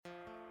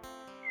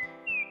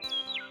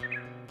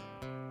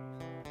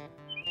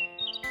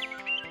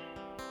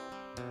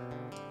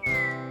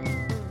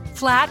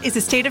Flat is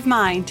a state of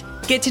mind.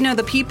 Get to know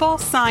the people,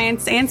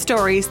 science, and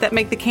stories that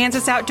make the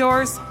Kansas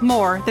outdoors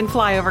more than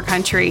flyover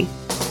country.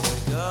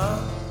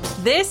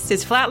 This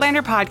is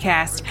Flatlander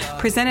Podcast,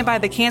 presented by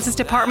the Kansas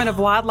Department of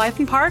Wildlife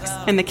and Parks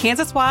and the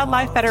Kansas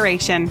Wildlife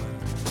Federation.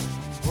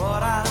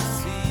 What I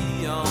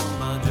see on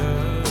my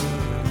journey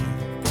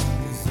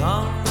is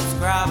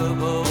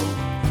undescribable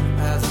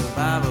as the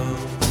Bible.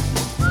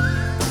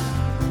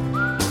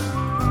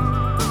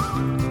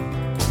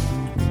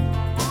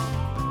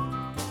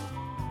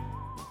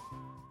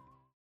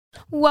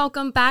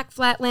 Welcome back,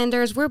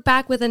 Flatlanders. We're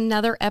back with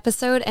another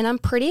episode, and I'm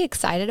pretty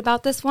excited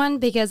about this one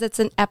because it's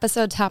an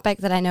episode topic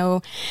that I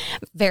know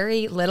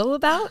very little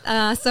about.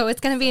 So it's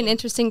going to be an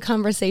interesting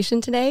conversation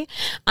today.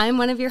 I'm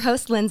one of your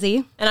hosts,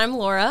 Lindsay. And I'm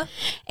Laura.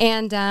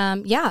 And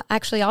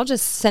actually, I'll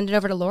just send it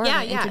over to Laura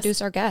to introduce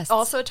our guests.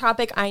 Also a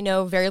topic I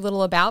know very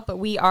little about, but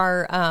we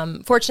are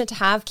fortunate to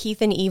have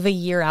Keith and Eva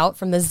Year Out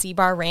from the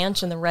Z-Bar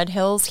Ranch in the Red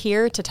Hills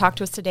here to talk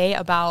to us today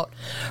about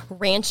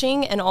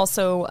ranching and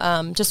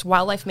also just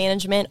wildlife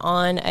management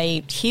on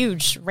a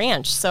huge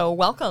ranch. So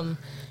welcome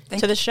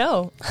to the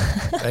show.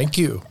 Thank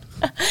you.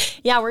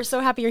 Yeah, we're so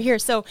happy you're here.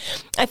 So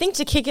I think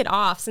to kick it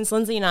off, since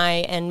Lindsay and I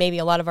and maybe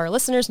a lot of our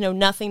listeners know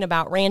nothing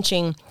about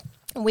ranching,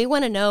 we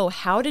want to know,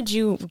 how did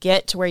you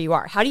get to where you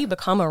are? How do you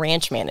become a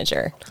ranch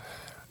manager?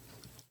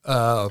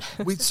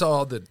 We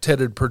saw that Ted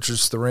had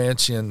purchased the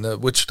ranch in the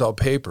Wichita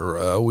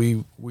paper.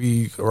 We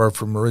are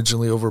from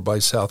originally over by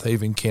South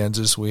Haven,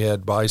 Kansas. We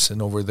had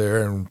bison over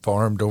there and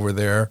farmed over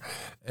there.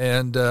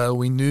 And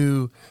we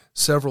knew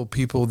several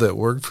people that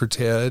worked for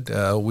Ted.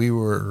 We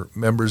were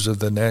members of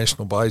the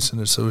National Bison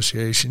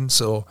Association.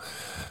 So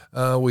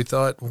we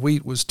thought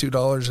wheat was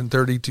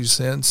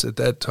 $2.32 at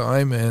that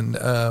time, and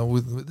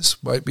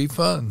this might be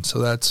fun.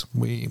 So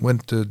we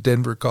went to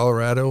Denver,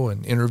 Colorado,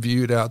 and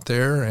interviewed out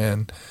there,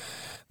 and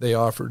they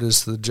offered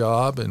us the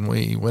job, and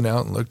we went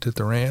out and looked at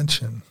the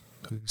ranch, and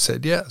we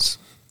said yes.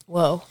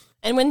 Whoa.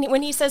 And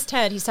when he says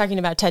Ted, he's talking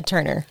about Ted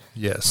Turner.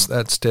 Yes,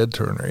 that's Ted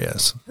Turner,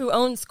 yes. Who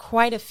owns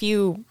quite a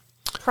few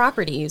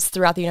properties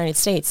throughout the United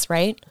States,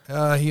 right?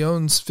 He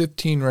owns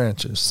 15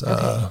 ranches,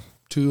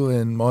 2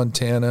 in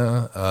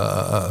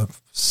Montana,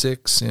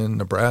 6 in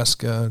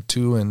Nebraska,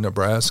 2 in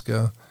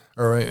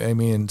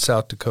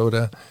South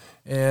Dakota,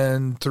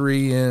 and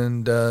 3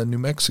 in New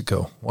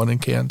Mexico, 1 in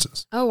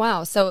Kansas. Oh,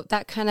 wow. So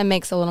that kind of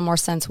makes a little more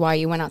sense why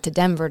you went out to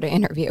Denver to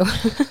interview.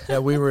 Yeah,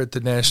 we were at the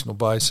National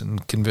Bison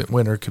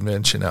Winter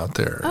Convention out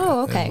there.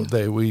 Oh, okay.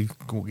 And we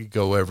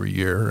go every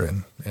year,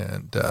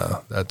 and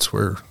that's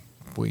where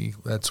we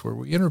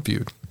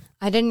interviewed.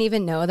 I didn't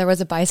even know there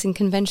was a bison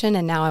convention,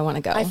 and now I want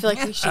to go. I feel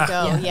like we should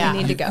go. Yeah. We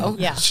need to go.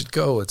 Yeah. You should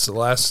go. It's the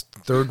last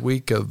third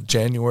week of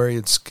January.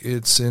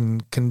 It's in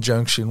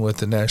conjunction with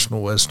the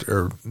National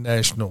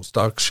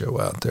Stock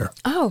Show out there.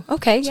 Oh,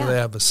 okay. So they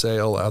have a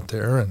sale out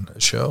there and a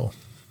show.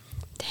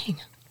 Dang.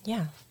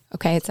 Yeah.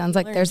 Okay, it sounds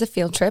like there's a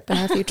field trip in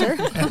our future.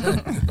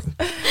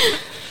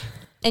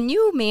 And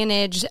you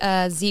manage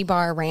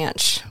Z-Bar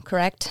Ranch,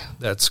 correct?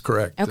 That's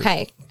correct.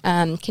 Okay.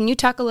 Can you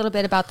talk a little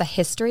bit about the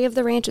history of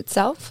the ranch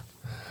itself?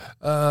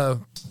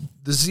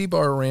 The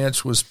Z-Bar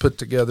Ranch was put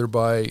together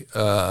by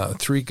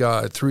three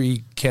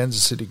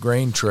Kansas City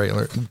grain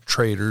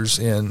traders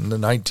in the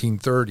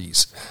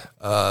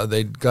 1930s.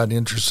 They got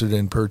interested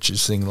in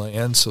purchasing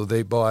land, so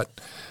they bought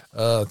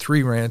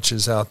 3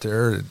 ranches out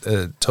there.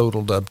 It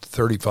totaled up to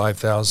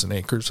 35,000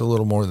 acres, a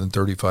little more than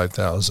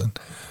 35,000.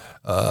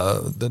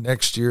 The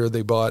next year,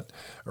 they bought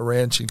a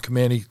ranch in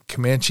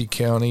Comanche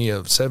County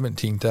of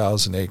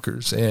 17,000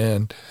 acres,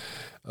 and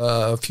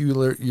a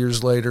few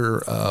years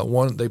later,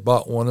 they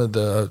bought one of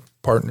the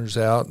partners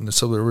out, and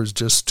so there was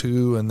just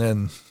 2, and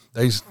then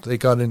they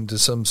got into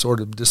some sort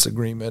of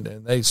disagreement,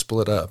 and they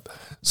split up.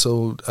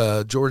 So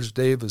George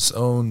Davis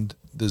owned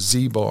the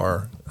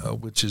Z-Bar,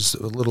 which is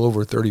a little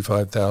over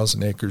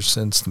 35,000 acres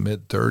since the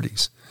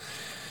mid-30s.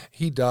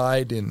 He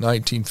died in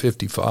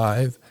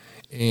 1955.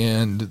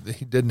 And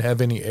he didn't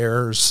have any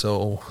heirs,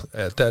 so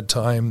at that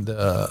time,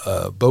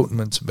 the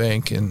Boatman's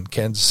Bank in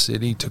Kansas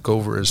City took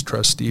over as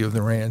trustee of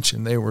the ranch,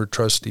 and they were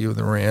trustee of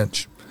the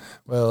ranch.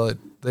 Well,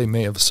 they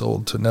may have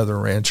sold to another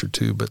ranch or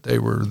 2, but they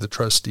were the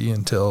trustee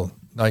until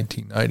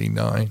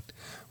 1999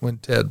 when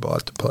Ted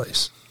bought the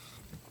place.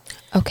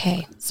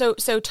 Okay. So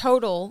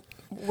total,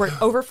 we're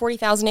over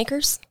 40,000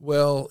 acres?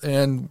 Well,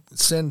 and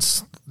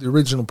since the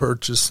original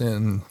purchase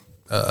in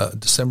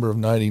December of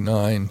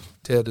 99,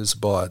 Ted has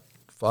bought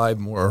 5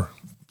 more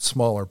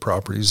smaller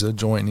properties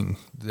adjoining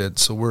that.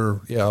 So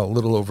we're, a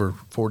little over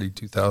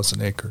 42,000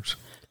 acres.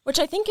 Which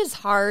I think is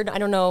hard. I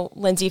don't know,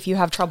 Lindsay, if you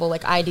have trouble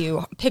like I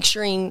do,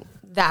 picturing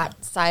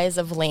that size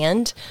of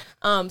land.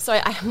 So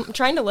I'm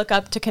trying to look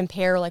up to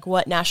compare like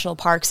what national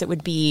parks it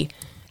would be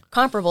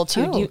comparable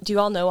to. Oh. Do you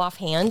all know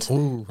offhand?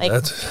 Ooh, like,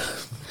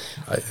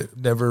 I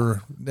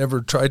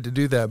never tried to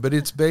do that, but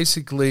it's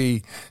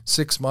basically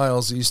 6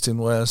 miles east and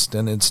west,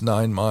 and it's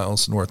 9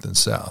 miles north and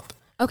south.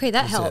 Okay,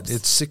 that helps.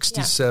 It's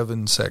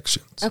 67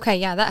 sections. Okay,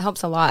 yeah, that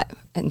helps a lot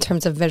in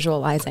terms of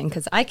visualizing,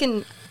 because I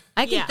can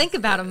I can Yeah. think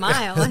about a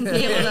mile and be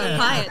able to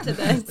apply it to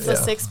this. So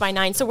 6 by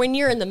 9. So when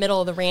you're in the middle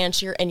of the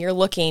ranch, you're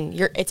looking.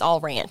 It's all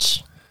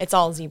ranch. It's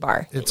all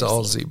Z-bar. It's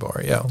all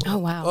Z-bar, yeah. Oh,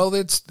 wow. Well,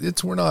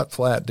 it's we're not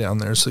flat down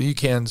there, so you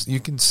can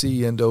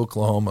see into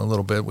Oklahoma a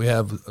little bit. We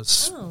have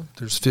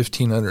there's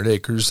 1,500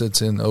 acres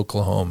that's in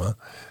Oklahoma,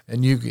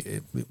 and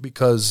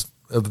because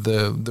of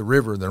the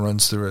river that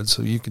runs through it,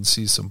 so you can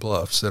see some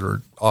bluffs that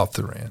are off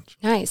the ranch.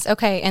 Nice.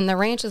 Okay. And the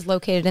ranch is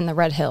located in the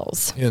Red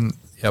Hills.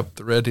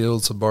 The Red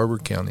Hills of Barber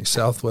County,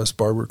 southwest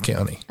Barber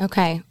County.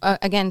 Okay.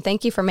 Again,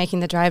 thank you for making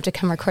the drive to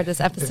come record this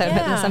episode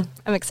with us.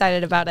 I'm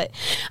excited about it.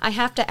 I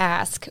have to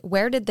ask,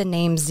 where did the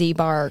name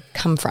Z-Bar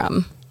come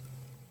from?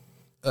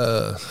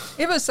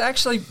 It was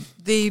actually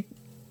the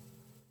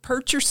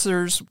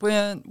purchasers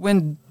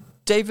when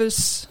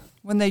Davis,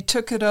 when they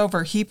took it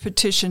over, he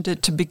petitioned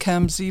it to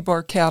become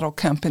Z-Bar Cattle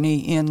Company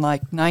in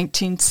like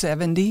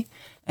 1970.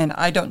 And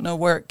I don't know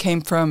where it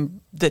came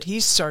from that he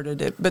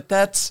started it, but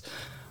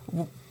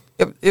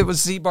it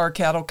was Z-Bar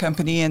Cattle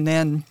Company, and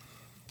then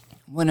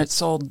when it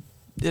sold,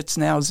 it's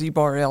now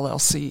Z-Bar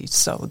LLC.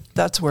 So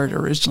that's where it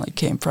originally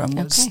came from.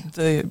 Was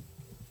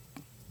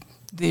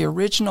the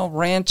original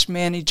ranch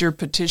manager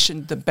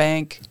petitioned the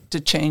bank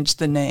to change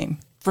the name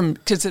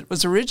because it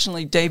was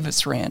originally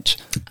Davis Ranch.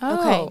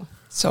 Oh. Okay.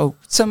 So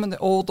some of the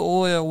old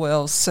oil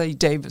wells say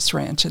Davis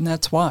Ranch, and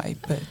that's why.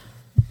 But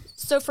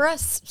So for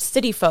us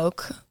city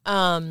folk,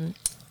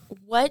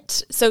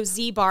 so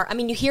Z-Bar, I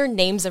mean, you hear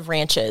names of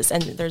ranches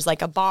and there's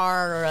like a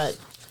bar or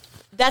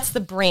that's the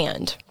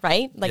brand,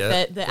 right? Like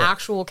the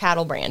actual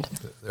cattle brand.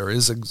 There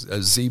is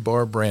a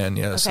Z-Bar brand,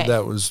 yes. Okay. So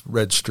that was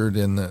registered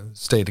in the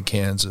state of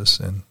Kansas,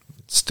 and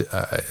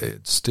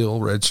it's still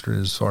registered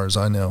as far as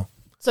I know.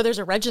 So there's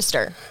a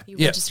register. You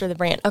register the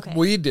brand. Okay.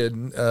 We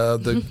didn't.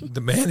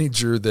 The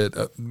manager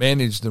that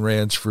managed the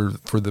ranch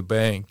for the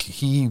bank,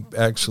 he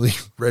actually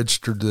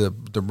registered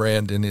the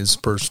brand in his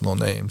personal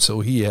name, so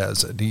he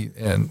has it.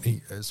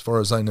 He, as far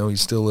as I know, he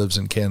still lives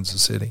in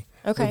Kansas City.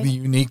 Okay. But the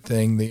unique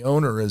thing, the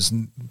owner has,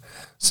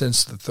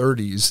 since the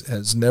 30s,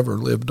 has never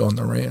lived on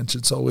the ranch.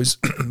 It's always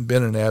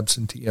been an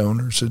absentee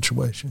owner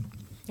situation.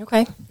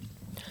 Okay.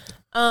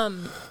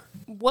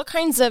 What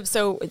kinds of,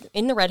 so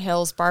in the Red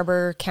Hills,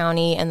 Barber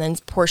County, and then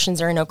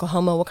portions are in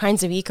Oklahoma, what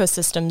kinds of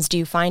ecosystems do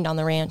you find on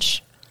the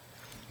ranch?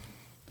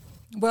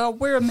 well,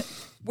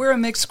 we're a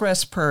mixed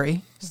grass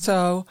prairie,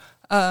 so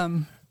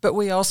but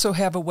we also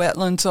have a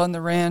wetlands on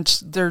the ranch.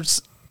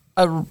 There's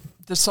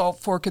the Salt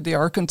Fork of the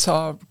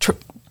Arkansas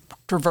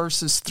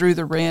traverses through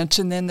the ranch,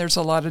 and then there's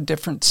a lot of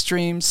different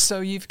streams.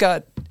 So you've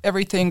got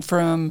everything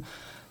from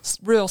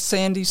real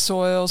sandy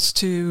soils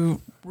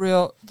to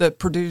that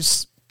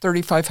produce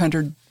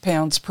 3,500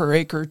 pounds per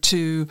acre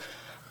to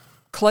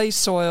clay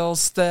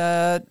soils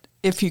that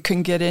if you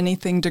can get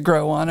anything to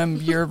grow on them,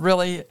 you're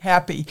really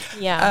happy.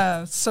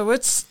 Yeah. So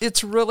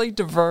it's really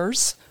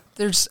diverse.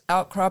 There's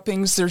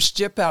outcroppings. There's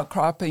gyp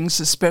outcroppings,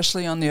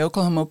 especially on the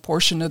Oklahoma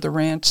portion of the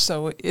ranch.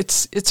 So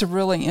it's a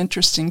really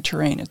interesting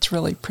terrain. It's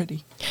really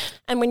pretty.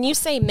 And when you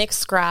say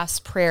mixed grass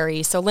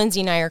prairie, so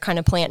Lindsay and I are kind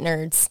of plant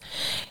nerds.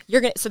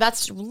 So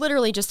that's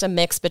literally just a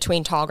mix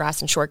between tall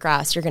grass and short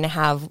grass. You're going to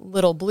have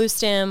little blue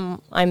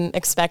stem. I'm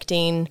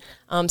expecting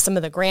some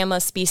of the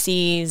grama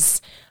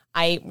species.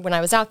 When I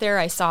was out there,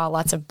 I saw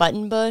lots of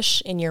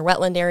buttonbush in your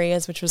wetland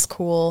areas, which was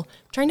cool.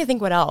 I'm trying to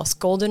think what else.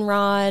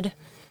 Goldenrod.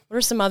 What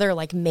are some other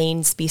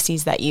main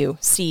species that you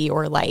see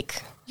or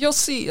like? You'll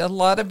see a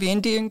lot of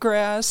Indian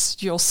grass.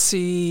 You'll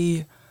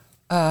see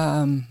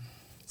sand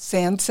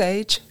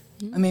sage.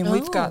 I mean,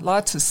 we've got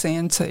lots of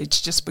sand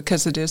sage just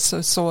because it is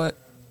so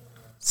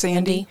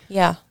sandy.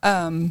 Yeah.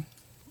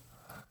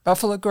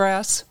 Buffalo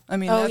grass. I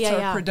mean, that's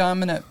our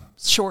predominant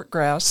short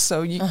grass.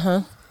 So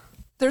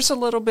there's a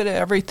little bit of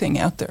everything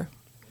out there.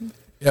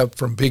 Yeah,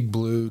 from big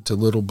blue to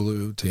little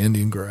blue to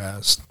Indian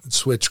grass,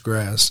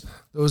 switchgrass.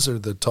 Those are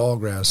the tall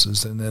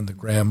grasses. And then the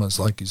grandmas,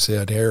 like you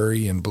said,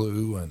 hairy and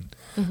blue and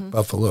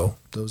buffalo.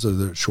 Those are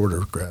the shorter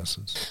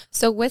grasses.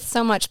 So with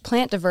so much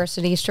plant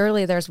diversity,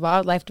 surely there's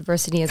wildlife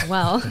diversity as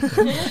well.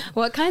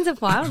 What kinds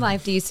of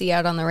wildlife do you see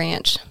out on the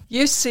ranch?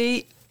 You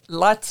see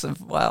lots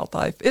of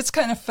wildlife. It's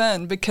kind of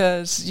fun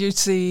because you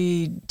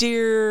see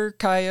deer,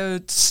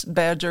 coyotes,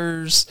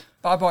 badgers,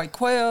 bobwhite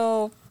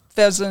quail,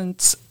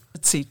 pheasants.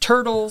 Let's see,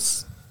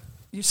 turtles.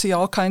 You see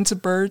all kinds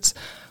of birds.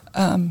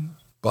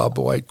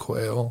 Bobwhite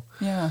quail.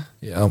 Yeah.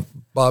 Yeah.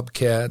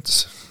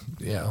 Bobcats.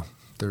 Yeah.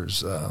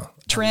 There's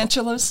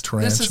tarantulas.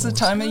 This is the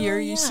time of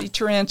year you see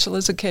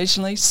tarantulas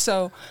occasionally.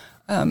 So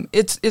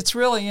it's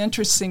really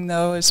interesting,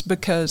 though, is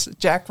because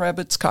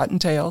jackrabbits,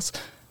 cottontails.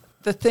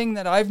 The thing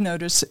that I've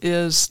noticed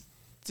is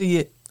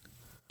the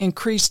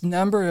increased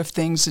number of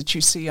things that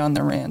you see on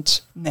the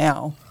ranch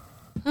now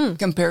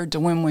compared to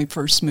when we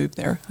first moved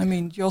there. I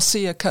mean, you'll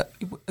see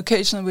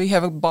occasionally we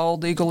have a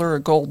bald eagle or a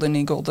golden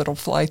eagle that'll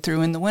fly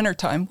through in the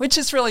wintertime, which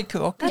is really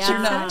cool because you're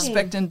not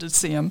expecting to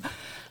see them.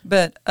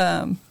 But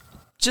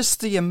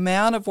just the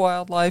amount of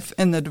wildlife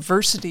and the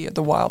diversity of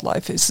the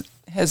wildlife it's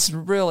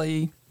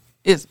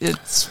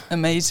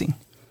amazing.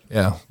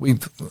 Yeah,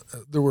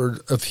 there were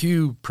a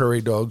few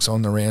prairie dogs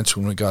on the ranch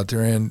when we got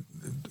there, and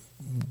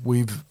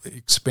we've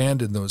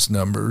expanded those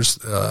numbers,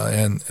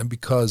 and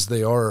because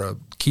they are a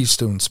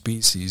keystone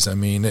species. I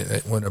mean,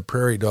 when a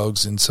prairie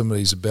dog's in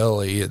somebody's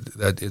belly,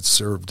 it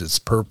served its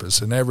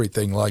purpose, and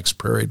everything likes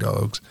prairie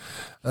dogs.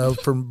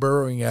 From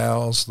burrowing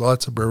owls,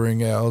 lots of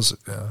burrowing owls,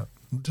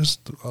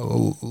 just a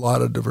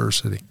lot of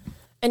diversity.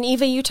 And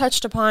Eva, you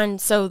touched upon,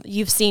 so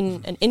you've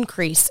seen an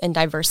increase in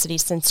diversity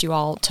since you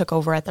all took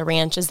over at the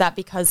ranch. Is that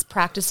because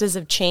practices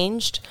have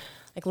changed,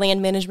 like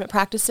land management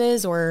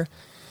practices, or?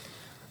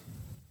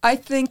 I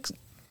think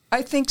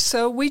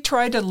so. We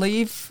try to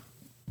leave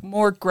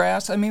more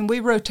grass. I mean, we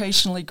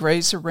rotationally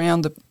graze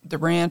around the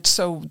ranch,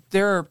 so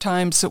there are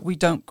times that we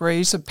don't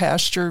graze a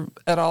pasture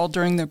at all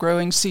during the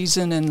growing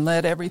season and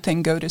let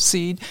everything go to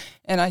seed.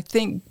 And I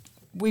think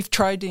we've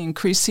tried to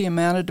increase the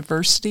amount of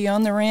diversity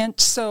on the ranch.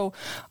 So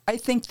I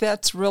think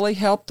that's really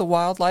helped the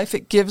wildlife.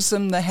 It gives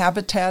them the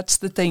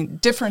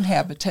different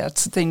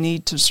habitats that they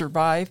need to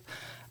survive.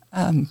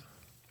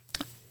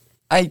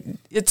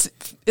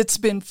 It's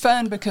been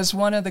fun because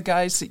one of the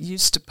guys that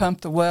used to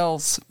pump the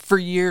wells for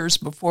years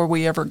before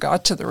we ever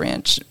got to the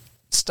ranch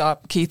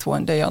stopped Keith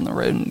one day on the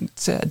road and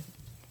said,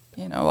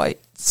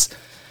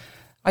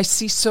 I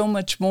see so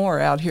much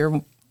more out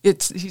here. He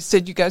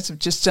said, you guys have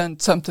just done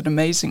something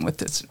amazing with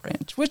this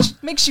ranch, which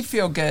makes you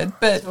feel good.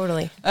 But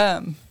totally,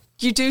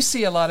 you do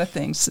see a lot of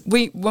things.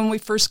 When we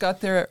first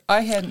got there,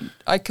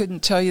 I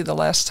couldn't tell you the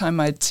last time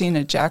I'd seen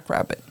a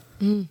jackrabbit,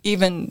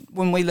 even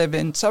when we live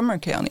in Sumner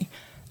County.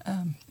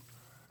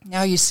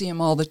 Now you see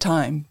them all the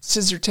time.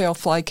 Scissortail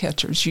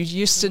flycatchers. You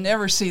used to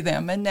never see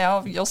them, and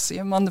now you'll see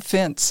them on the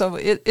fence. So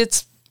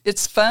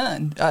it's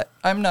fun.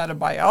 I'm not a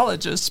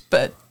biologist,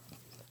 but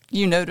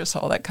you notice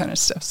all that kind of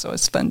stuff, so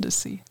it's fun to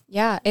see.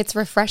 Yeah, it's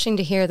refreshing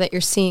to hear that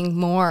you're seeing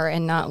more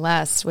and not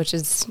less, which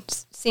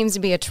seems to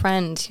be a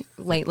trend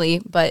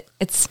lately, but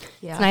it's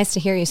nice to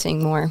hear you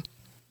seeing more.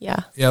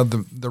 Yeah. Yeah,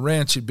 the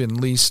ranch had been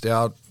leased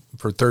out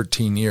for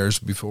 13 years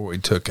before we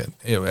took it,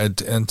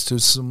 and to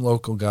some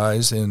local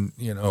guys, and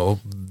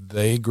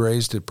they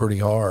grazed it pretty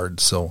hard,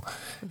 so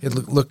it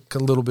looked a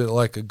little bit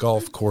like a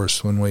golf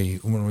course when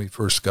we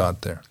first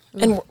got there.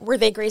 And were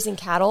they grazing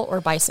cattle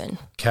or bison?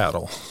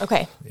 Cattle.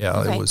 Okay. Yeah,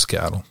 okay. It was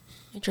cattle.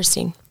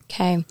 Interesting.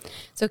 Okay.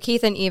 So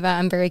Keith and Eva,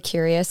 I'm very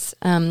curious.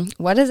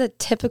 What is a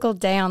typical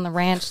day on the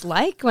ranch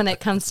like when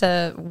it comes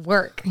to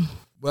work?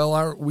 Well,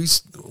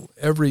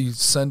 every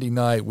Sunday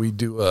night we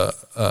do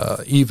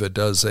Eva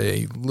does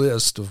a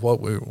list of what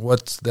we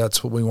want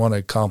to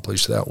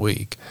accomplish that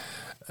week,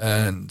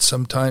 and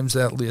sometimes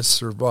that list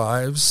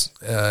survives,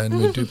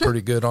 and we do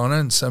pretty good on it.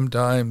 And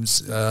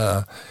sometimes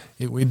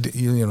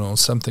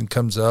something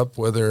comes up,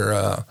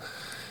 whether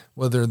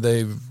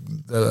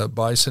the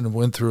bison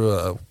went through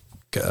a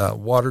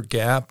water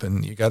gap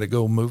and you got to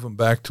go move them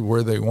back to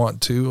where they want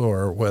to,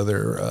 or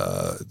whether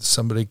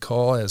somebody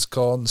has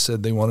called and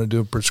said they want to do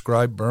a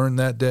prescribed burn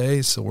that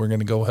day, so we're going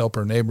to go help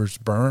our neighbors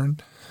burn.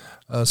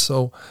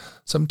 So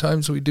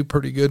sometimes we do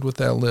pretty good with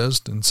that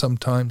list and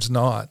sometimes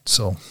not.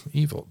 So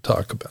Eva will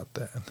talk about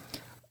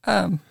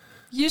that.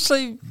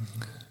 Usually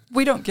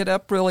we don't get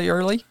up really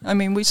early. I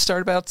mean, we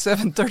start about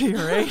 7:30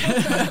 or 8.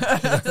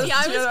 See,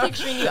 I was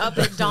picturing you up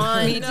at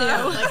dawn. Me too.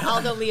 Like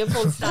Aldo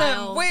Leopold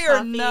style. We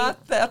are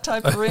not that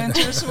type of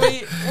ranchers.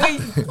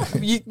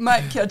 You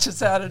might catch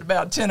us out at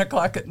about 10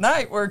 o'clock at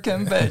night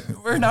working, but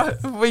we're not.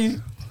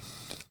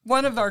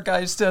 One of our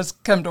guys does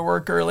come to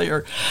work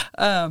earlier.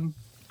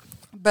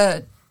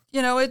 But,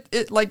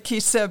 it like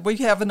Keith said, we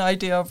have an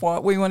idea of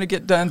what we want to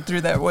get done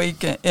through that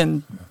week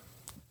and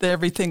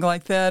everything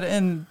like that.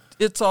 And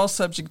it's all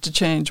subject to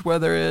change,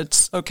 whether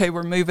it's, okay,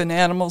 we're moving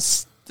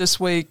animals this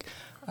week,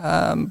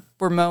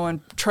 we're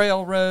mowing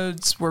trail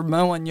roads, we're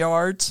mowing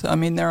yards. I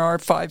mean, there are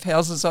 5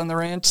 houses on the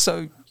ranch,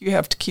 so you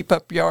have to keep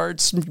up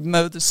yards,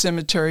 mow the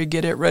cemetery,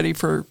 get it ready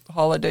for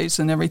holidays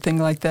and everything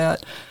like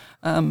that.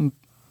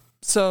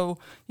 So,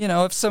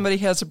 if somebody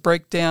has a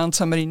breakdown,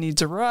 somebody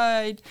needs a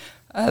ride,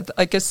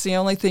 I guess the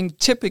only thing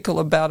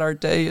typical about our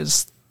day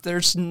is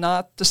there's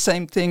not the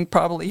same thing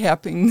probably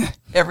happening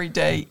every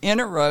day in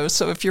a row.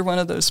 So if you're one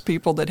of those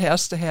people that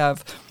has to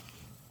have,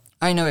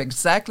 I know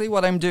exactly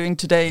what I'm doing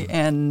today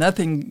and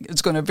nothing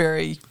is going to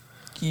vary,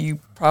 you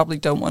probably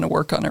don't want to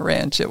work on a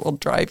ranch. It will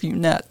drive you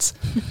nuts.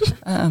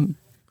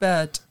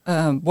 But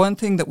one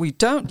thing that we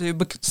don't do,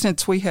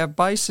 since we have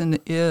bison,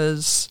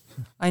 is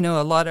I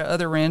know a lot of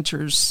other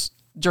ranchers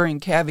during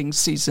calving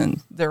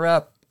season, they're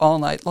up all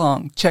night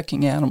long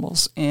checking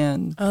animals,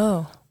 and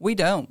we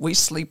don't. We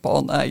sleep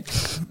all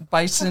night.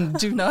 Bison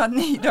do not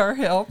need our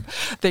help.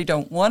 They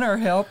don't want our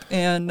help,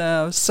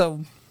 and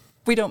so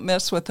we don't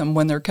mess with them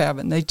when they're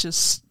calving. They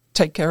just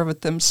take care of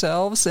it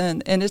themselves,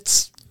 and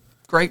it's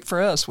great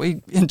for us.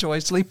 We enjoy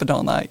sleeping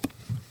all night.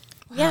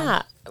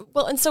 Yeah.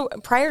 Well, and so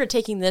prior to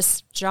taking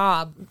this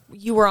job,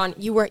 you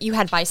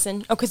had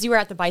bison. Oh, because you were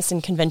at the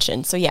bison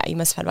convention. So yeah, you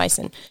must have had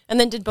bison. And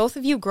then did both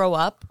of you grow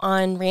up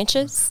on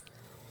ranches?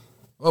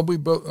 Well, we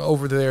both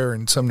over there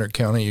in Sumner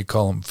County, you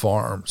call them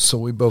farms. So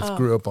we both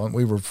grew up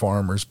we were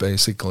farmers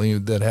basically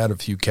that had a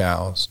few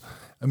cows.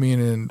 I mean,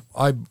 and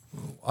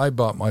I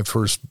bought my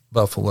first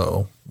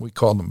buffalo. We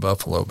called them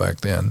buffalo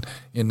back then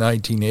in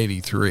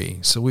 1983.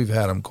 So we've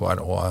had them quite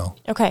a while.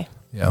 Okay.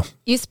 Yeah.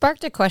 You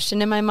sparked a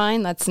question in my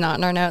mind that's not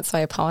in our notes, so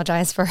I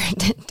apologize for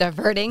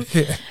diverting.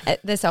 Yeah.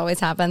 This always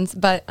happens.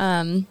 But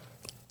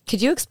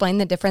could you explain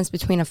the difference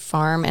between a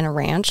farm and a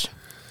ranch?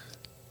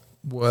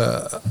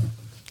 Well,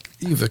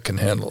 Eva can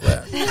handle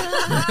that.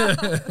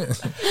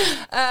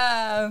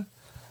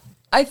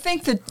 I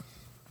think that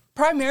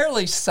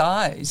primarily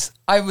size,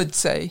 I would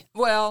say.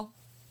 Well,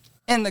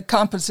 and the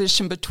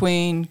composition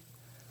between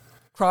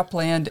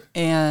cropland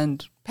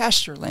and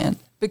pasture land.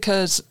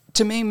 Because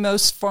to me,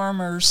 most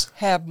farmers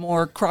have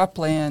more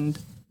cropland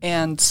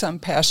and some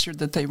pasture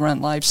that they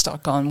run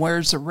livestock on,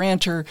 whereas a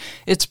rancher,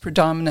 it's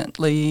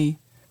predominantly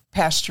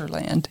pasture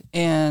land.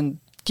 And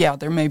yeah,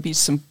 there may be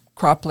some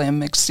cropland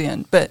mixed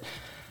in, but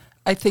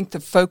I think the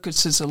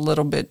focus is a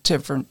little bit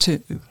different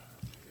too.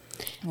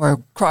 Where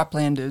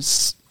cropland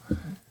is,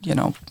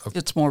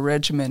 it's more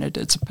regimented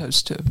as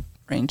opposed to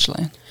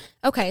rangeland.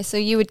 Okay, so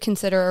you would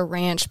consider a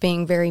ranch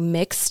being very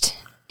mixed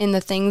in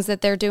the things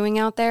that they're doing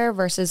out there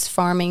versus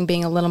farming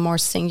being a little more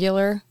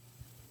singular?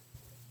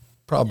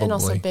 Probably. And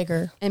also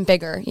bigger. And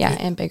bigger, yeah,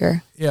 and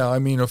bigger. Yeah, I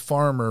mean, a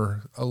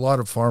lot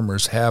of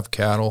farmers have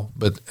cattle,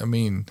 but I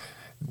mean,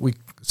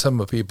 some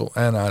people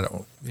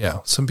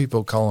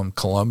call them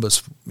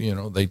Columbus,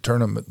 they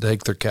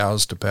take their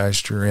cows to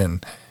pasture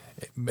in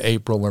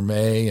April or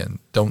May and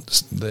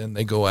then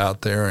they go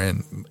out there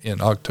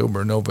in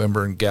October,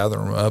 November and gather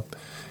them up.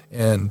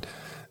 And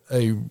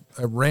a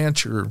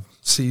rancher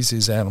sees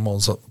these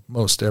animals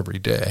most every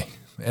day.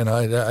 And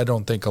I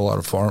don't think a lot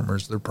of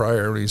farmers, their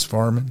priority is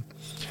farming.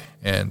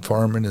 And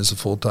farming is a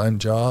full-time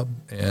job,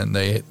 and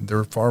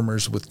they're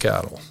farmers with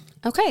cattle.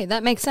 Okay,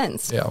 that makes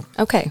sense. Yeah.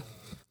 Okay.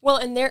 Well,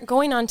 and they're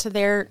going on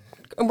to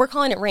we're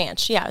calling it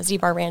ranch. Yeah,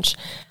 Z-Bar Ranch.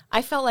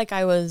 I felt like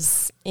I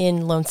was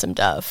in Lonesome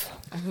Dove.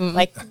 Mm-hmm.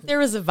 Like there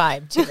was a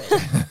vibe to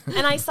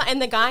it.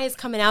 And the guys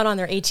coming out on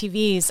their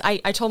ATVs,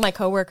 I told my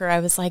coworker,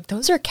 I was like,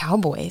 those are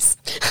cowboys.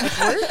 Like,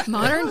 we're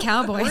modern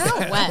cowboys.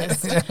 We're out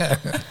west.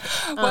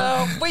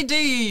 Well, we do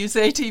use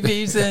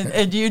ATVs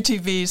and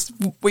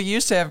UTVs. We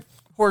used to have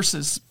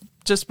horses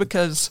just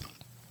because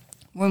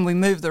when we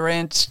moved the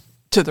ranch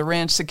to the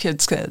ranch, the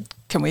kids said,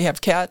 can we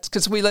have cats?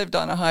 Because we lived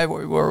on a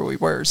highway where we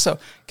were. So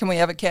can we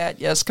have a cat?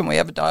 Yes. Can we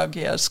have a dog?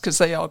 Yes. Because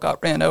they all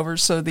got ran over.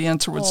 So the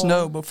answer was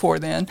no before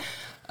then.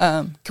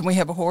 Can we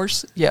have a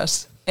horse?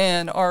 Yes.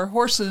 And our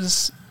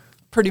horses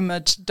pretty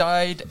much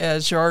died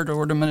as yard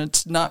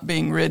ornaments, not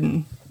being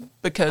ridden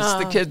because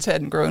the kids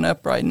hadn't grown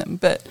up riding them.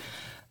 But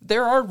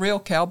there are real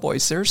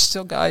cowboys. There's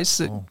still guys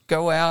that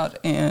go out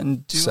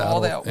and do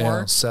all that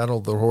work. Saddle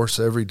the horse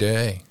every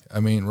day. I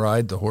mean,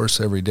 ride the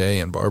horse every day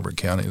in Barber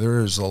County.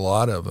 There's a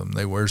lot of them.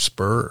 They wear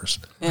spurs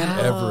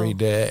every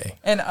day.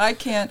 And I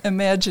can't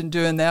imagine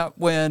doing that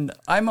when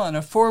I'm on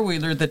a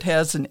four-wheeler that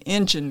has an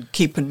engine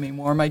keeping me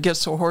warm. I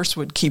guess a horse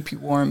would keep you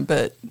warm,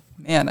 but,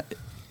 man,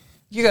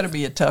 you got to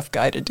be a tough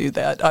guy to do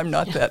that. I'm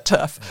not that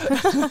tough.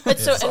 But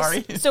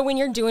so when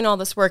you're doing all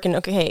this work, and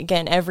okay,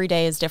 again, every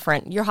day is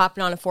different. You're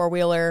hopping on a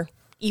four-wheeler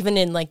even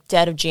in like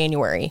dead of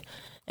January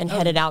and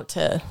headed out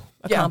to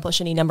accomplish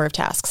any number of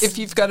tasks. If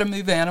you've got to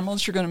move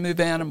animals, you're going to move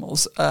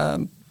animals.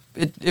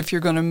 If you're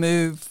going to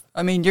move,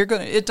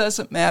 it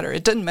doesn't matter.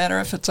 It doesn't matter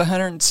if it's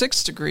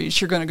 106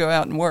 degrees, you're going to go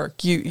out and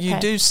work. You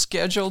do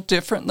schedule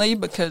differently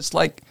because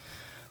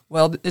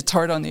it's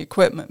hard on the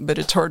equipment, but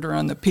it's harder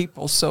on the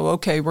people. So,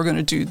 okay, we're going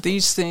to do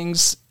these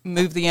things,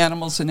 move the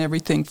animals and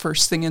everything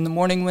first thing in the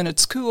morning when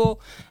it's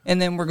cool,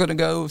 and then we're going to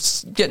go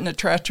get in a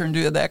tractor and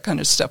do that kind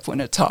of stuff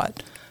when it's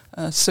hot.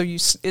 So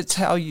it's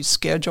how you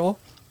schedule.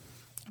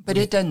 But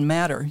it doesn't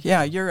matter.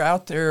 Yeah, you're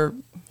out there.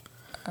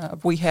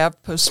 We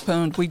have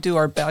postponed. We do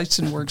our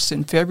bison works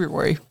in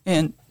February,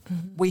 and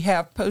we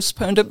have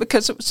postponed it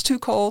because it was too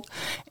cold.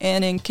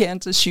 And in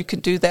Kansas, you can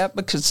do that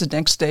because the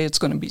next day it's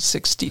going to be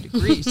 60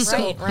 degrees.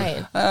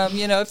 Right.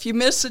 If you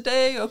miss a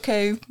day,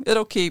 okay,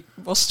 it'll keep.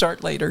 We'll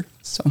start later.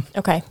 So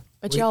okay,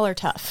 but y'all are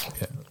tough,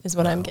 is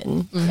what I'm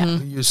getting.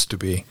 We used to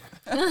be.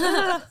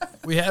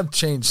 We have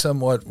changed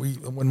somewhat.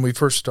 When we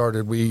first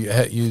started, we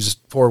used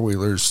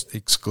four-wheelers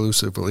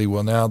exclusively.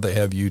 Well, now they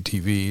have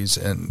UTVs,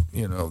 and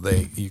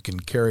you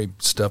can carry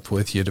stuff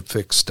with you to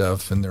fix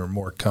stuff, and they're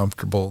more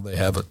comfortable. They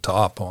have a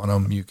top on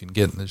them. You can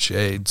get in the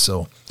shade.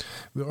 So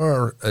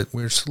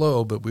we're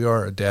slow, but we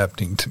are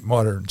adapting to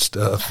modern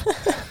stuff.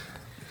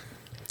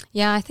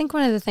 Yeah, I think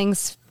one of the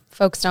things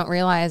folks don't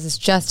realize is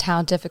just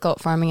how difficult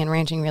farming and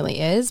ranching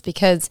really is,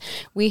 because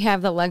we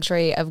have the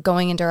luxury of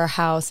going into our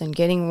house and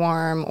getting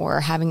warm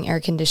or having air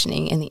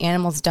conditioning, and the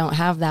animals don't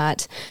have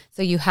that.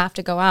 So you have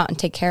to go out and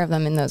take care of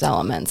them in those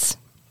elements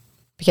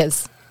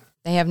because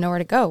they have nowhere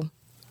to go.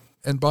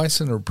 And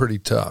bison are pretty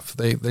tough.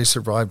 They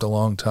survived a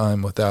long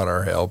time without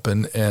our help,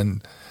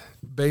 and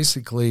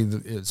basically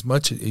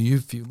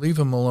if you leave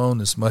them alone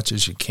as much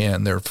as you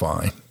can, they're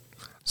fine.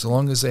 As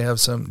long as they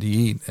have something to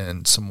eat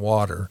and some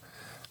water.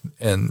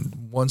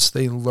 And once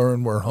they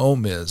learn where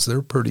home is,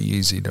 they're pretty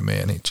easy to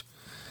manage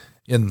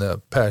in the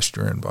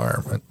pasture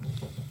environment.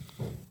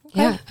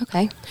 Yeah.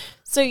 Okay.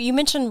 So you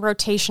mentioned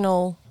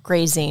rotational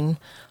grazing.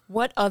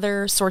 What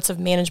other sorts of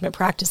management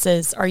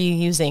practices are you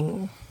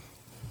using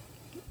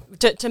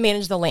to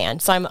manage the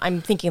land? So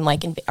I'm thinking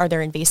like, are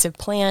there invasive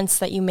plants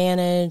that you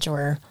manage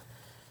or?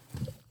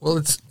 Well,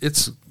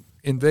 it's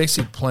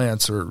invasive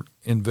plants are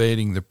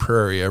invading the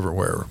prairie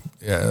everywhere.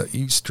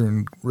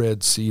 Eastern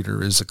red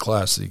cedar is a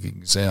classic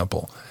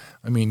example.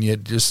 I mean, you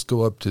just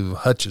go up to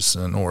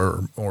Hutchison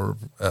or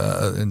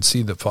and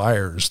see the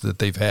fires that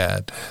they've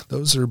had.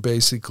 Those are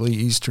basically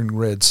eastern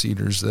red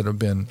cedars that have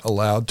been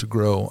allowed to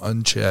grow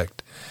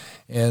unchecked,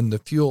 and the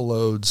fuel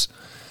loads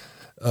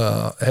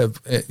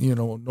have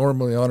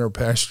normally on our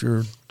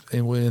pasture,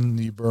 and when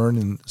you burn,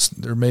 and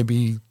there may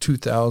be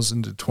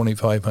 2,000 to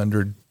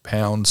 2,500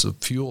 pounds of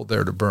fuel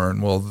there to burn.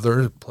 Well,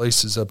 there are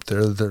places up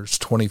there there's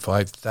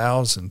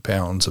 25,000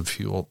 pounds of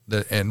fuel,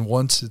 and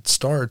once it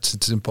starts,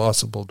 it's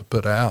impossible to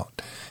put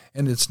out.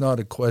 And it's not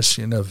a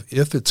question of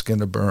if it's going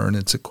to burn,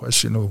 it's a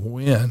question of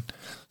when.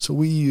 So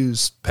we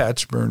use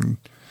patch burn.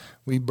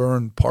 We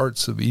burn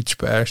parts of each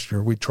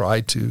pasture. We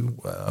try to.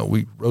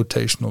 We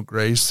rotational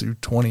graze through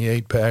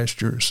 28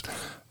 pastures.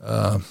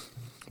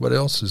 What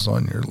else is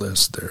on your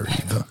list there,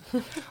 Eva?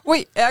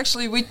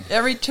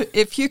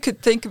 If you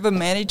could think of a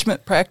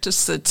management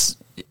practice that's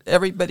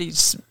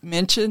everybody's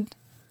mentioned,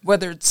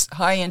 whether it's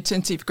high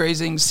intensive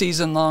grazing,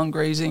 season long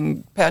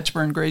grazing, patch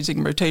burn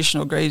grazing,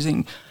 rotational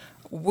grazing,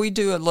 we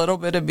do a little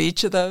bit of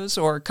each of those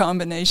or a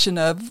combination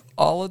of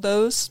all of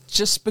those,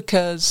 just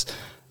because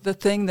the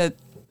thing that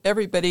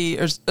everybody,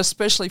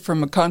 especially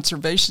from a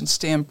conservation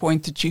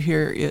standpoint, that you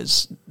hear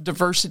is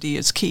diversity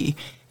is key.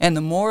 And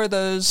the more of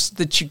those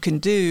that you can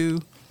do,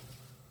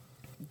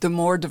 the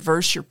more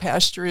diverse your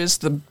pasture is,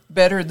 the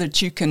better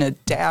that you can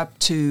adapt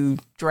to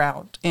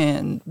drought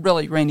and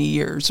really rainy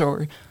years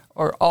or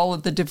all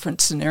of the different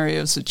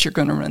scenarios that you're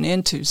going to run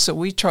into. So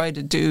we try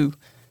to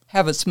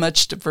have as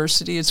much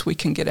diversity as we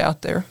can get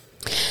out there.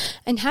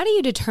 And how do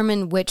you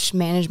determine which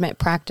management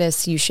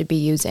practice you should be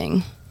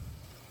using?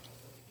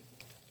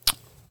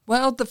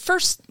 Well,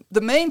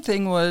 the main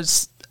thing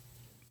was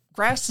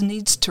grass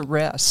needs to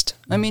rest.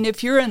 I mean,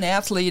 if you're an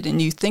athlete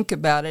and you think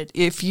about it,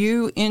 if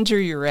you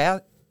injure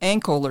your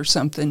ankle or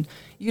something,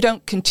 you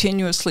don't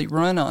continuously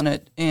run on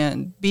it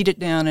and beat it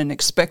down and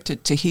expect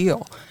it to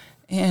heal.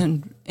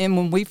 And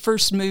when we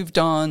first moved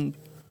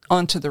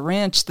onto the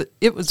ranch,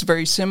 it was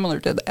very similar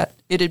to that.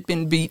 It had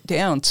been beat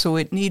down, so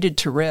it needed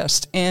to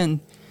rest. And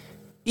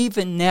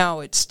even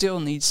now, it still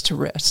needs to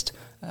rest.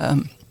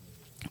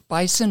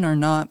 Bison are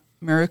not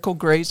miracle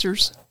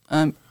grazers.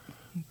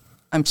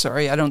 I'm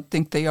sorry, I don't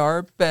think they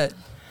are, but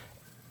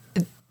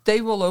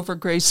they will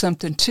overgraze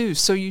something too.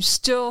 So you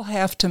still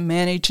have to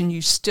manage, and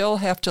you still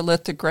have to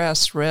let the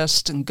grass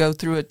rest and go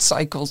through its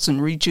cycles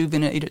and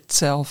rejuvenate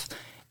itself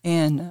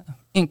and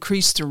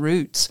increase the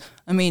roots.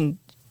 I mean,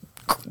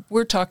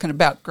 we're talking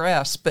about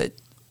grass, but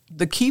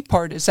the key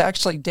part is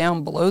actually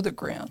down below the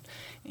ground.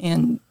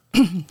 And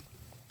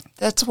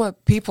that's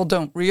what people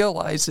don't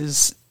realize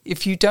is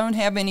if you don't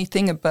have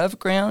anything above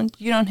ground,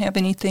 you don't have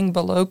anything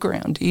below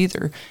ground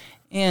either.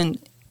 And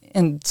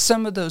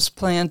some of those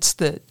plants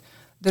that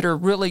are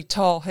really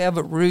tall have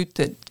a root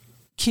that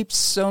keeps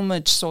so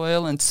much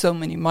soil and so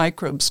many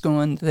microbes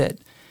going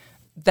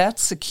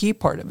that's the key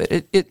part of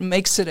it. It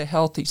makes it a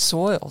healthy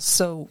soil.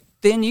 So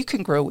then you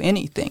can grow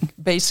anything,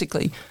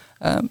 basically,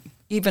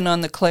 even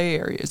on the clay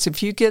areas.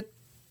 If you get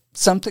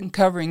something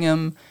covering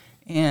them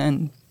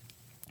and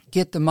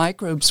get the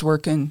microbes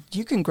working,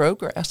 you can grow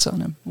grass on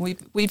them.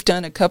 We've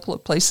done a couple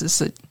of places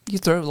that you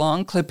throw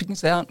long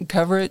clippings out and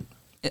cover it.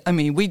 I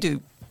mean, we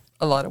do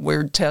a lot of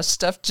weird test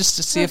stuff just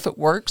to see if it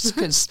works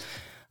because,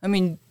 I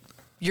mean,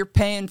 you're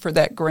paying for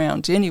that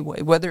ground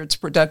anyway. Whether it's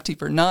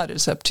productive or not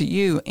is up to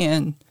you.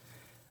 And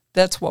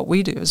that's what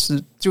we do is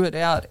throw it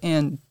out.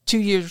 And 2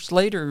 years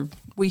later,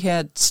 we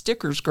had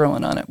stickers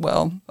growing on it.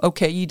 Well,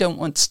 okay, you don't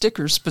want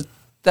stickers, but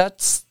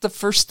that's the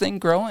first thing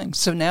growing.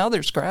 So now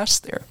there's grass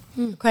there.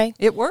 Okay.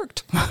 It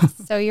worked.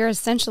 So you're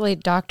essentially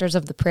doctors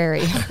of the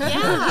prairie.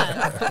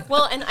 Yeah.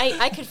 Well, and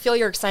I could feel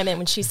your excitement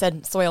when she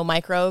said soil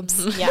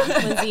microbes. Yeah.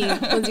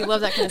 Lindsay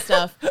loves that kind of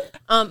stuff.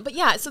 But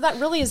yeah, so that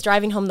really is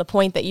driving home the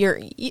point that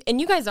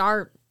you guys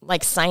are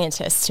like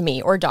scientists to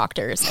me or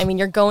doctors. I mean,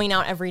 you're going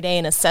out every day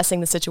and assessing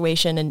the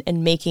situation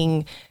and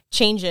making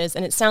changes.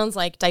 And it sounds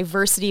like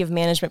diversity of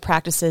management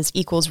practices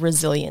equals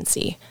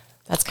resiliency.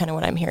 That's kind of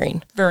what I'm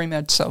hearing. Very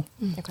much so.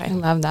 Okay. I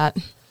love that.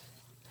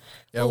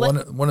 Yeah,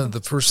 one of the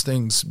first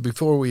things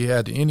before we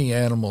had any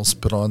animals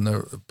put on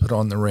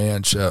the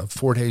ranch,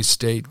 Fort Hays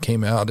State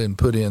came out and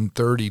put in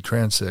 30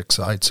 transect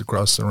sites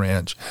across the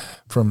ranch,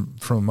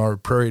 from our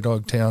prairie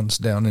dog towns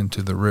down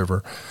into the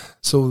river.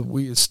 So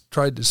we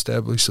tried to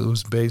establish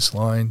those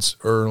baselines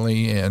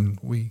early, and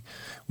we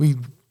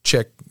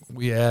check.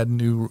 We add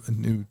new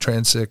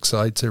transect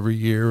sites every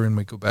year, and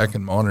we go back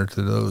and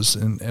monitor those,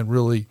 and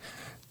really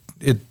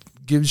it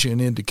gives you an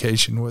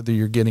indication whether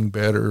you're getting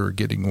better or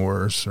getting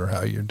worse or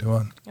how you're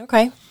doing.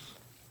 Okay.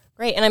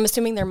 Great. And I'm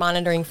assuming they're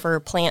monitoring for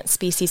plant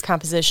species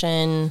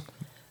composition,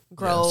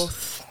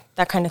 growth,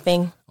 that kind of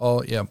thing.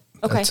 Oh, yeah.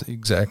 Okay. That's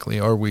exactly.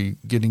 Are we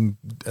getting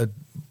a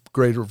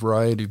greater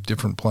variety of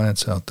different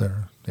plants out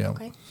there? Yeah.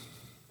 Okay.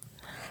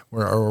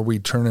 Or are we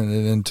turning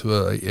it into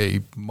a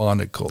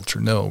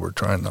monoculture? No, we're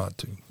trying not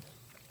to.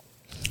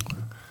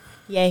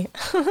 Yay.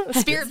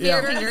 Spirit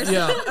beer fingers.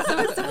 Yeah,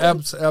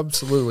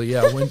 absolutely.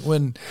 Yeah,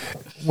 when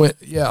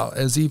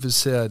as Eva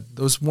said,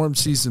 those warm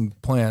season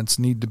plants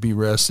need to be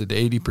rested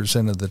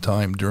 80% of the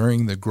time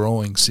during the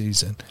growing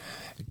season,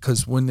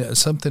 because when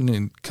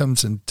something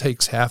comes and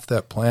takes half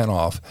that plant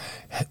off,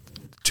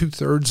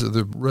 2/3 of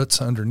the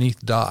roots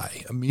underneath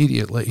die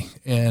immediately.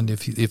 And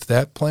if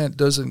that plant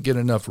doesn't get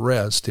enough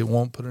rest, it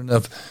won't put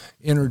enough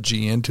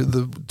energy into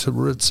the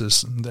root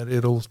system, that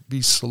it'll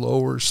be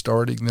slower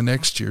starting the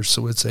next year.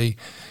 So it's a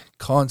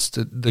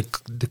constant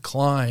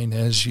decline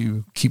as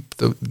you keep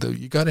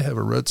you got to have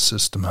a root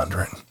system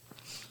under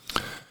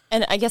it.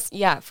 And I guess,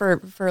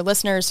 for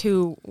listeners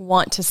who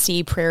want to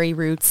see prairie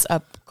roots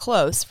up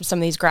close for some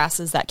of these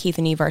grasses that Keith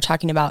and Eva are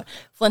talking about,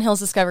 Flint Hills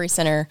Discovery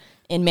Center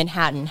in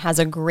Manhattan has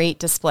a great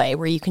display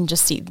where you can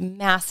just see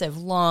massive,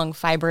 long,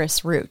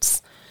 fibrous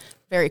roots.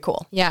 Very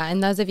cool. Yeah,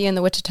 and those of you in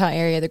the Wichita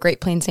area, the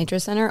Great Plains Nature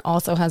Center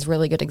also has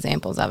really good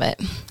examples of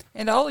it.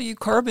 And all of you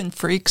carbon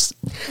freaks,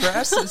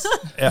 grasses,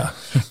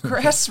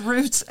 grass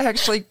roots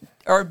actually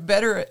are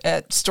better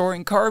at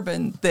storing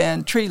carbon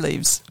than tree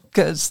leaves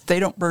because they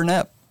don't burn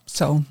up.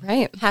 So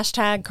right.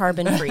 Hashtag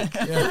carbon freak.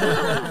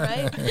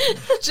 Right?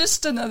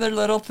 Just another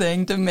little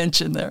thing to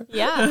mention there.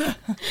 Yeah.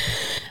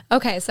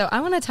 Okay, so I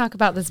want to talk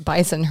about this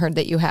bison herd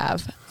that you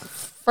have.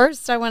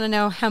 First, I want to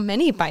know how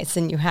many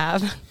bison you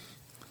have.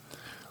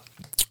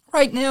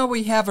 Right now,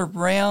 we have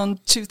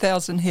around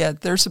 2,000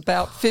 head. There's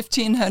about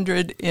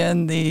 1,500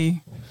 in the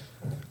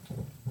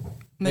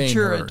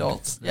mature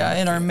adults. Yeah,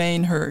 in our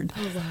main herd.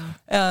 Oh,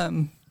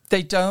 wow.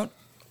 They don't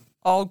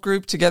all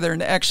group together.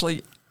 And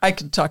actually, I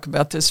could talk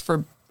about this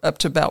for up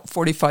to about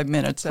 45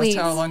 minutes. That's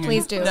how long.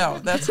 Please do. No,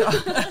 that's how.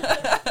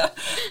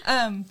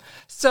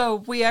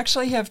 So we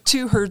actually have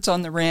two herds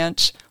on the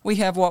ranch. We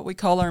have what we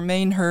call our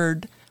main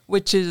herd,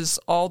 which is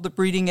all the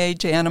breeding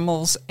age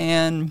animals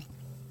and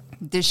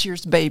this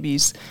year's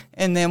babies.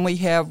 And then we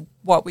have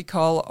what we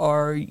call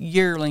our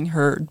yearling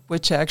herd,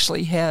 which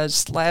actually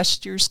has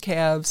last year's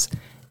calves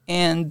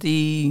and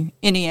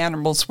any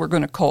animals we're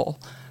going to cull.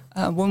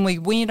 When we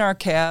wean our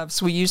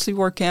calves, we usually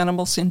work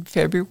animals in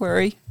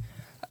February.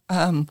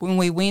 When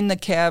we wean the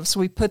calves,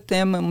 we put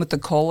them in with the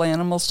cull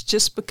animals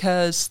just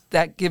because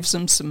that gives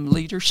them some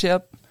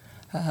leadership,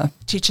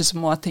 teaches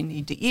them what they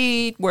need to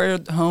eat, where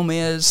the home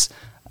is.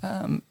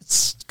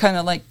 It's kind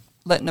of like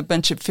letting a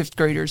bunch of fifth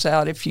graders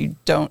out if you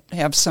don't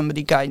have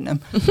somebody guiding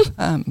them.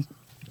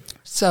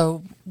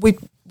 So we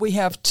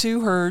have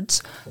two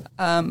herds.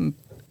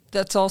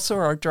 That's also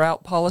our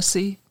drought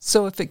policy.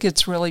 So if it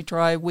gets really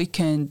dry, we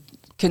can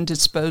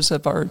dispose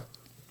of our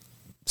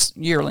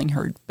yearling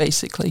herd,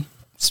 basically.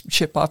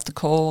 Ship off the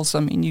culls. I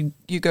mean,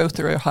 you go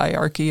through a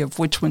hierarchy of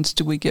which ones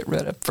do we get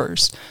rid of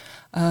first.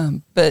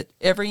 But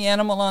every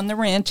animal on the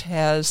ranch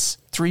has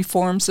 3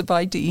 forms of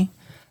ID.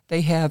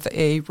 They have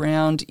a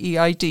round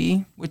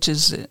EID, which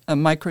is a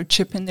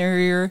microchip in their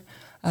ear.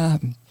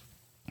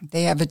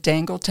 They have a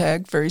dangle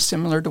tag, very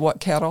similar to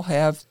what cattle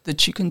have,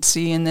 that you can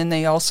see. And then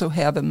they also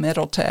have a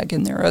metal tag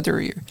in their other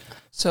ear.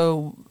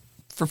 So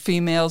for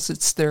females,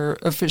 it's their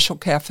official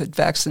calf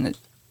vaccinate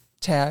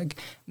tag.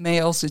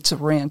 Males, it's a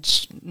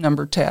ranch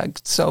number tag.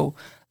 So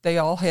they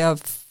all have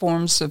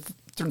forms of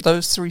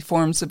those 3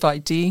 forms of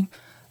ID.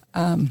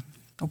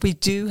 We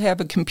do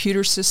have a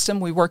computer system.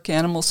 We work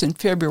animals in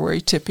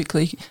February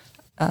typically.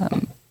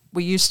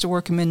 We used to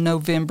work them in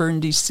November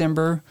and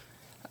December.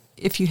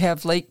 If you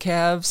have late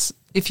calves,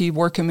 if you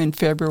work them in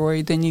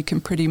February, then you can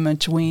pretty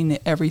much wean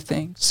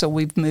everything. So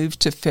we've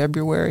moved to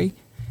February,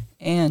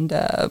 and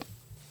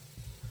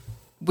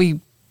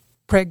we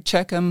preg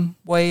check them,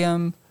 weigh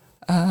them,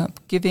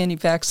 give any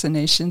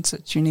vaccinations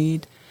that you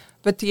need.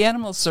 But the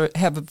animals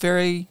have a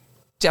very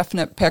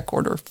definite peck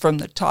order from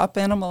the top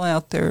animal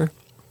out there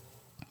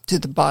to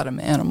the bottom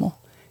animal.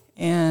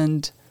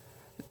 And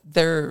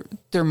they're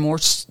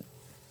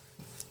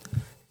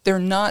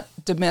not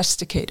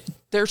domesticated.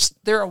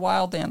 They're a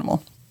wild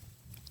animal.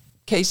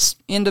 Case,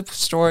 end of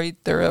story.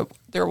 They're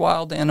a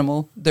wild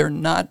animal. They're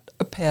not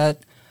a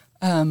pet.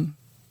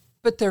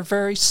 But they're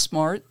very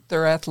smart.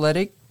 They're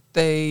athletic.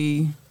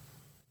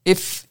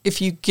 If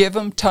you give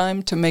them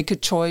time to make a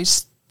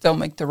choice, they'll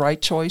make the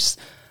right choice.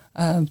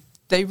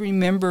 They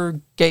remember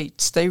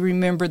gates. They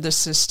remember the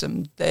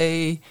system.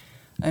 If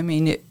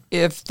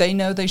they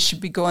know they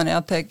should be going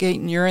out that gate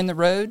and you're in the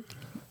road,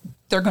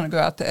 they're going to go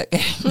out that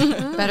gate.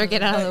 Better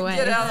get out of the way.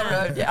 Get out of the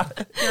road, yeah.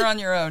 You're on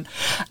your own.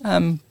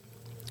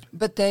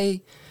 But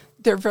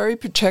they're very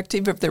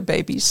protective of their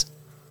babies.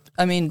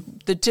 I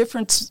mean, the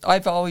difference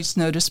I've always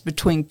noticed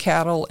between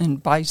cattle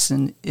and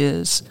bison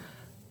is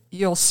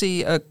you'll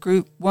see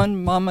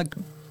one mama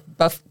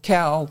buff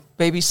cow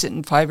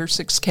babysitting 5 or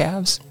 6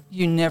 calves.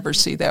 You never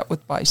see that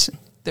with bison.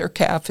 Their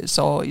calf is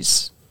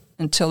always,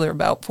 until they're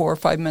about 4 or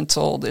 5 months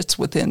old, it's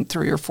within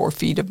 3 or 4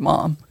 feet of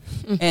mom.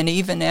 Mm-hmm. And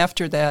even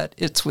after that,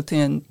 it's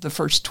within the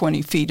first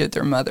 20 feet of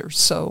their mother.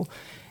 So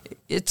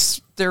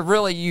they're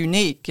really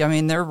unique. I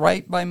mean, they're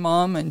right by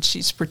mom, and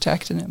she's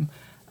protecting him.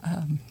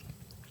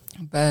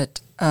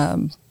 But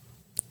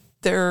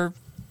they're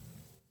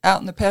out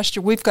in the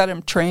pasture. We've got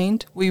them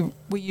trained. We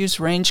use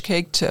Range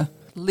Cake to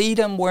lead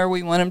them where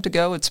we want them to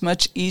go. It's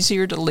much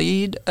easier to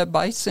lead a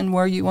bison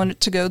where you want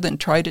it to go than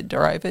try to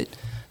drive it.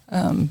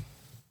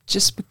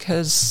 Just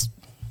because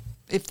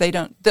if they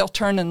don't, they'll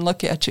turn and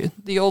look at you.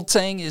 The old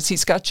saying is,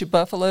 he's got you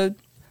buffaloed.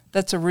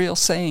 That's a real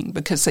saying,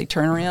 because they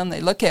turn around, they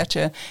look at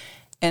you,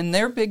 and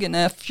they're big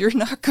enough, you're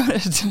not going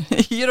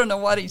to, you don't know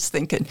what he's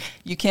thinking.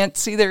 You can't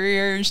see their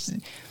ears.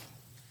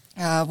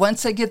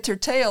 Once they get their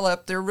tail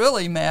up, they're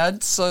really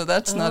mad, so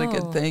that's not a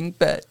good thing.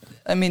 But,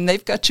 I mean,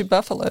 they've got you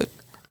buffaloed.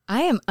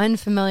 I am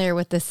unfamiliar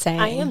with this saying.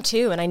 I am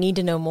too, and I need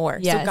to know more.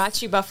 Yes. So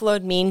got you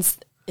buffaloed means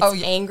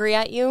it's angry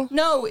at you?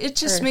 No, it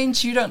just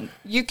means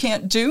you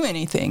can't do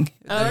anything.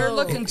 They're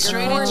looking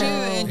straight at you,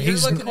 and you're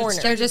looking at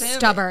straight They're just at them.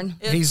 stubborn.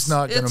 He's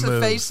not going to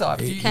move. It's a face-off.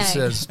 He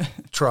says,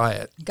 try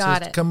it.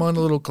 Got it. Come on a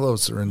little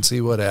closer and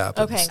see what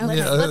happens. Okay,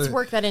 let's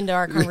work that into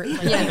our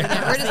conversation.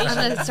 I'm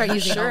going to start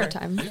using it all the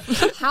time.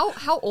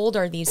 How old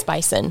are these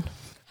bison?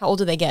 How old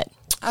do they get?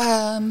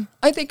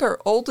 I think our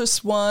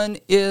oldest one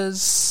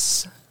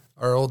is...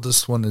 Our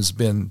oldest one has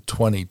been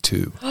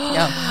 22.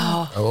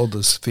 Yeah. Our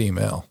oldest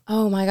female.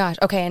 Oh my gosh.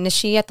 Okay, and is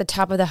she at the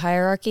top of the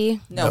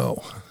hierarcy?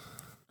 No.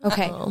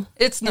 Okay.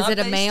 It's not Is it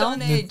a based male?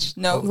 on age.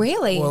 No.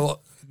 Really?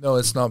 Well, no,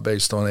 it's not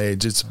based on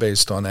age. It's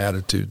based on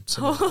attitude.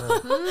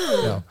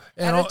 Yeah.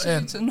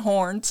 Attitudes and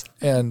horns.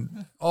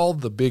 And all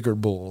the bigger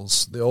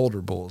bulls, the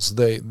older bulls,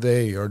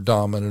 they are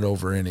dominant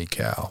over any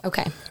cow.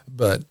 Okay.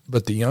 But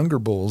the younger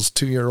bulls,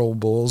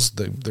 2-year-old bulls,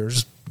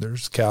 there's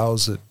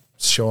cows that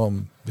show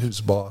them who's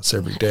boss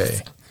every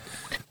day.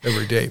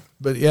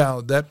 But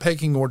yeah, that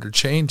pecking order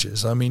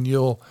changes. I mean,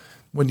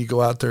 when you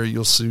go out there,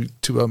 you'll see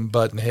 2 of them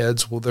button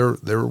heads. Well,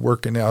 they're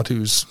working out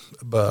who's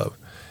above.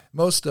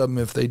 Most of them,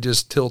 if they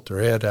just tilt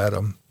their head at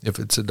them, if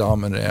it's a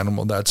dominant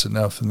animal, that's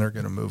enough, and they're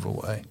going to move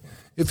away.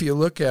 If you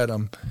look at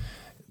them,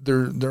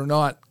 they're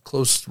not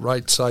close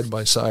right side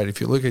by side.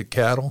 If you look at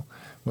cattle,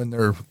 when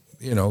they're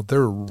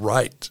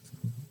right.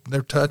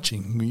 They're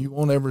touching. You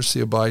won't ever see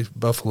a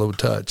buffalo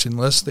touch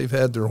unless they've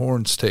had their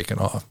horns taken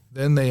off.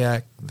 Then they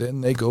act. Then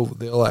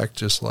they'll act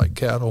just like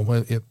cattle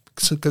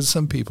because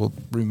some people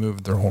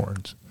remove their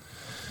horns.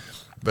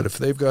 But if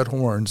they've got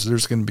horns,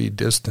 there's going to be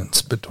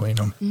distance between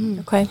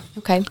them.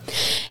 Okay.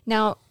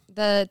 Now,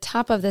 the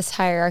top of this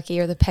hierarchy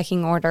or the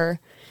pecking order,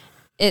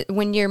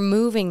 when you're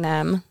moving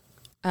them,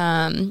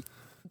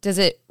 does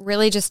it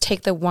really just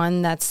take the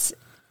one that's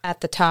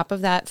at the top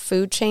of that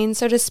food chain,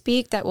 so to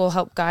speak, that will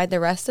help guide the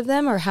rest of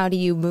them, or how do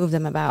you move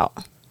them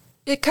about?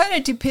 It kind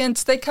of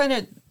depends. They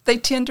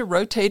tend to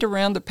rotate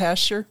around the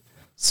pasture.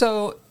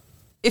 So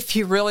if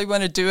you really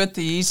want to do it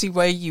the easy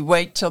way, you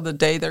wait till the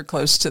day they're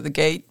close to the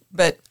gate.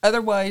 But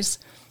otherwise,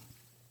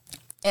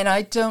 and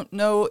I don't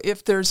know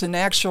if there's an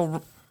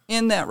actual,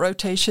 in that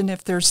rotation,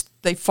 if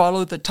they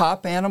follow the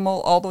top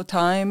animal all the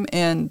time.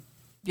 And,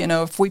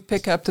 if we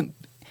pick up the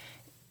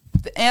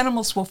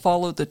animals will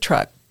follow the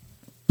truck.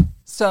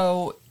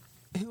 So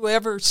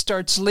whoever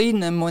starts leading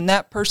them, when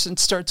that person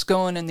starts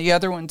going and the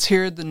other ones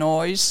hear the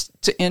noise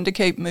to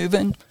indicate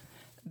moving,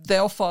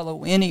 they'll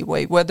follow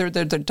anyway, whether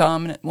they're the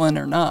dominant one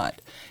or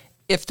not.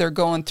 If they're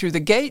going through the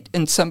gate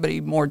and somebody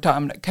more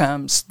dominant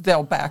comes,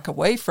 they'll back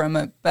away from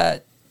it.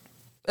 But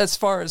as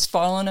far as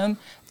following them,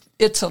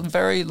 it's a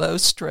very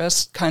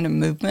low-stress kind of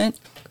movement.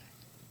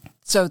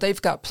 So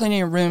they've got plenty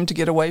of room to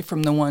get away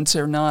from the ones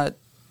they're not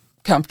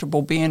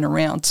comfortable being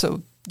around.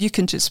 So you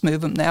can just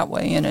move them that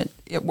way, and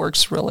it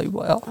works really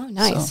well. Oh,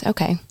 nice. So.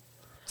 Okay.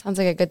 Sounds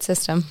like a good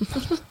system.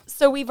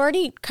 So we've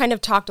already kind of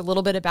talked a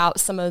little bit about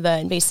some of the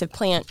invasive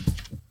plant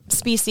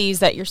species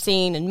that you're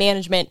seeing in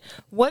management.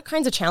 What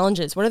kinds of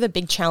challenges, what are the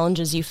big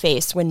challenges you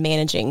face when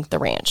managing the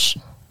ranch?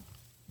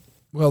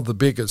 Well, the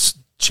biggest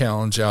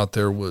challenge out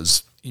there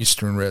was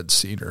eastern red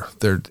cedar.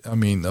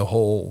 The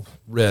whole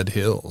Red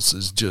Hills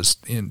is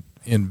just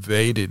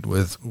invaded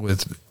with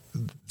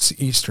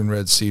eastern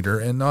red cedar.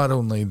 And not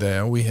only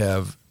that, we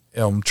have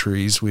elm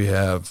trees, we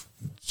have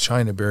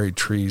Chinaberry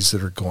trees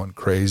that are going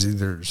crazy.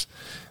 There's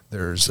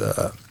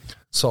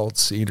salt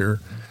cedar.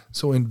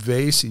 So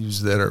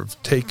invasives that are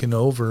taken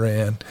over,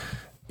 and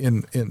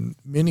in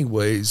many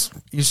ways,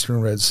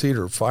 eastern red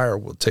cedar fire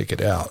will take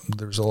it out.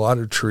 There's a lot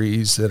of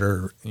trees that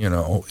are,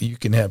 you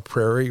can have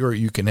prairie or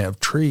you can have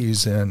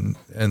trees, and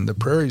the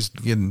prairie's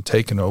getting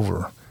taken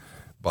over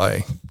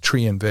by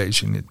tree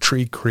invasion,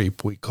 tree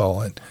creep we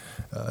call it.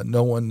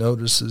 No one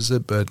notices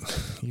it, but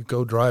you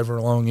go drive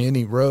along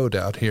any road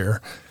out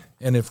here,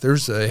 and if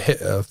there's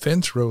a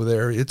fence row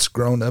there, it's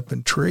grown up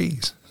in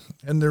trees,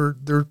 and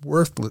they're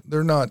worthless.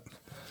 They're not,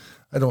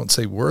 I don't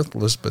say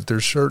worthless, but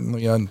they're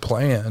certainly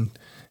unplanned,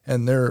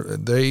 and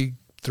they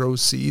throw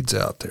seeds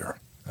out there,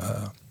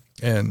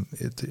 and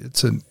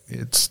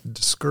it's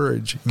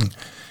discouraging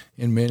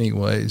in many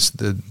ways,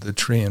 the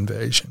tree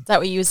invasion. Is that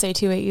what you would say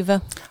too,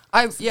 Eva?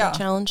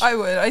 Challenge. I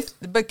would,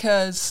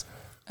 because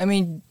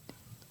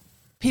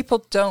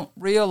people don't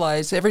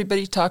realize,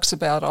 everybody talks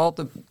about all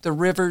the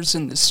rivers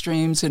and the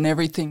streams and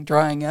everything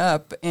drying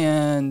up.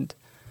 And,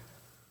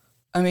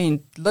 I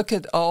mean, look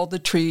at all the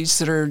trees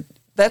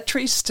that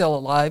tree's still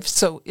alive,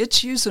 so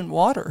it's using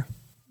water.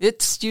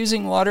 It's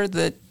using water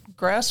that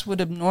grass would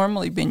have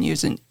normally been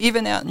using,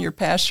 even out in your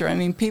pasture. I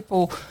mean,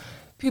 people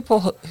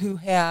who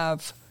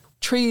have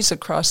trees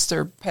across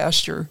their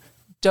pasture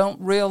don't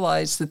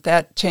realize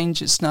that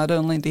changes not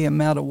only the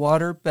amount of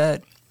water,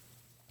 but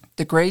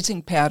the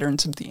grazing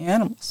patterns of the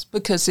animals.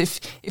 Because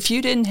if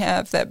you didn't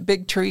have that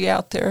big tree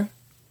out there,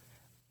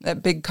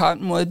 that big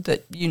cottonwood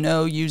that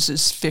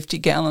uses 50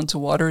 gallons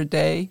of water a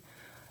day,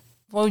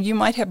 well, you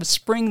might have a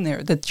spring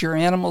there that your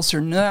animals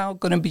are now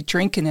going to be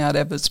drinking out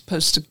of, as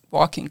opposed to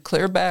walking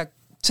clear back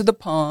to the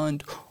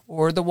pond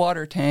or the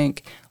water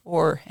tank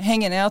or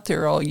hanging out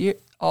there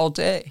all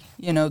day.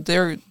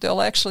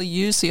 They'll actually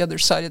use the other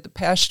side of the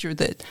pasture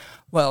that,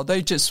 well,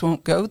 they just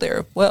won't go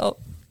there. Well,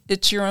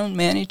 it's your own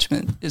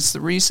management is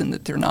the reason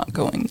that they're not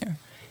going there.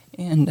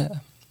 And,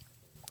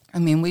 I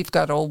mean, we've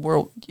got old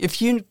world.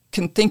 If you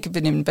can think of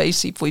an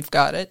invasive, we've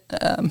got it.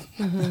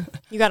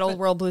 You got old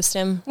world blue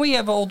stem? We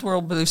have old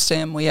world blue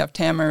stem. We have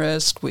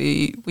tamarisk.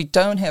 We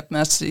don't have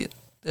messy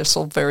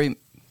thistle very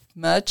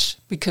much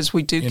because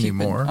we do keep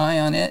an eye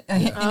on it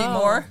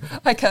anymore.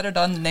 I cut it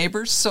on the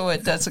neighbors so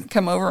it doesn't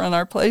come over on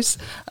our place.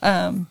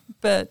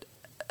 But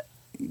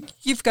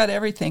you've got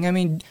everything. I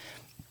mean,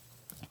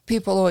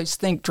 people always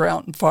think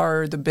drought and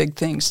fire are the big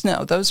things.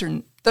 No, those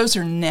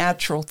are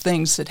natural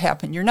things that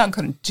happen. You're not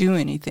going to do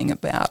anything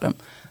about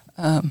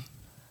them.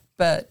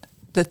 But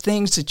the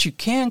things that you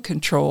can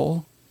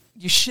control,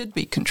 you should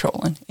be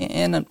controlling.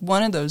 And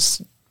one of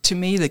those, to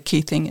me, the key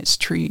thing is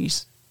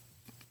trees,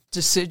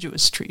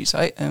 deciduous trees.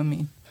 I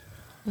mean,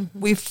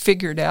 we've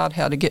figured out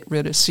how to get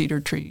rid of cedar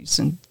trees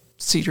and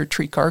cedar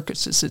tree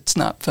carcasses. It's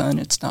not fun.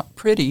 It's not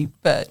pretty.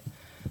 But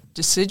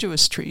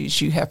deciduous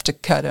trees, you have to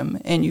cut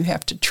them and you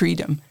have to treat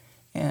them.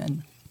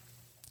 And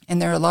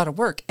they're a lot of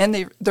work.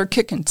 And they're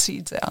kicking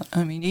seeds out.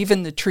 I mean,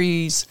 even the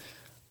trees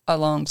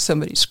along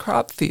somebody's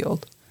crop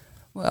field,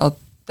 well,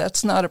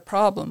 that's not a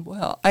problem.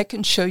 Well, I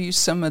can show you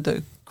some of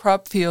the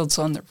crop fields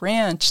on the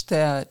ranch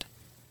that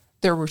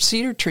there were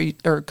cedar tree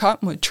or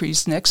cottonwood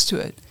trees next to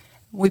it.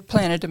 We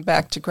planted them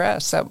back to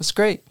grass. That was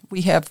great.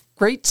 We have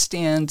great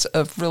stands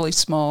of really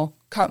small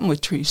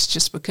cottonwood trees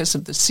just because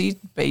of the seed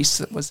base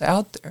that was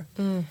out there.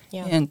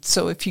 Yeah. And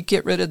so if you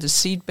get rid of the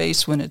seed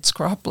base when it's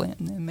cropland,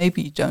 then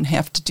maybe you don't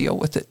have to deal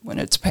with it when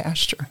it's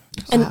pasture.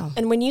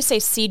 And when you say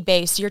seed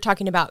base, you're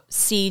talking about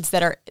seeds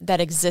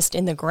that exist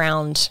in the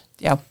ground.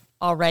 Yeah.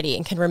 Already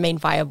and can remain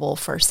viable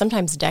for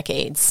sometimes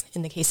decades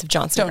in the case of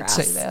Johnson grass.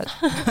 Don't say that.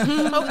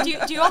 Oh,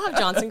 do you all have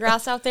Johnson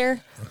grass out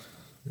there?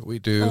 We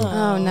do.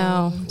 Oh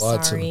no.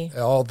 Sorry.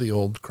 All the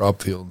old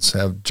crop fields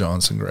have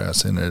Johnson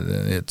grass in it,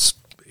 and it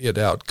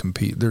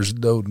outcompete. There's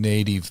no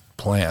native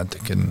plant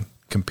that can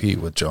compete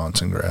with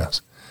Johnson grass.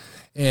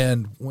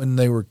 And when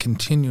they were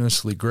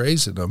continuously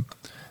grazing them,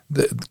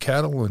 the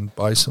cattle and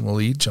bison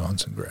will eat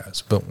Johnson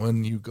grass. But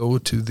when you go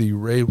to the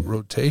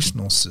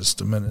rotational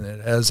system and it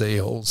has a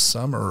whole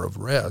summer of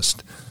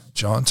rest,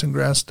 Johnson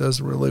grass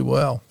does really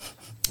well.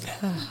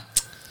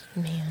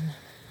 Man.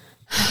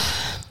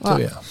 Well, so,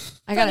 yeah.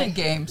 I got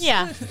games.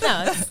 Yeah.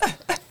 No,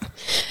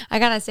 I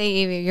gotta say,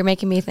 Evie, you're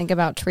making me think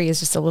about trees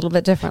just a little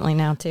bit differently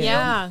now too.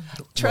 Yeah.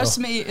 Trust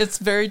me, it's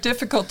very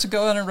difficult to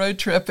go on a road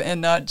trip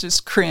and not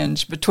just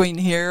cringe between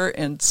here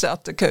and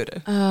South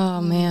Dakota. Oh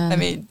man. I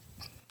mean,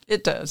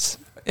 it does.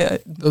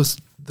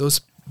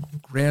 Those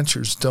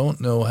ranchers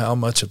don't know how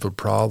much of a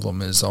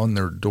problem is on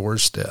their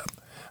doorstep.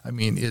 I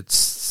mean, it's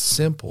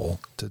simple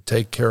to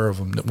take care of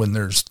them when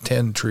there's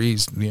 10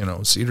 trees,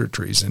 cedar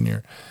trees in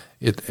your.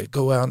 It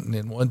go out and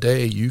in one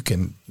day you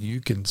can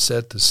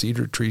set the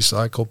cedar tree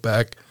cycle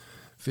back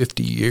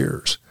 50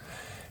 years.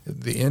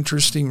 The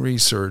interesting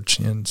research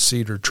in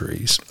cedar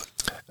trees,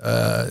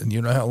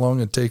 you know how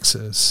long it takes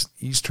a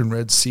eastern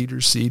red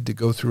cedar seed to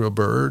go through a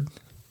bird?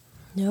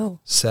 No.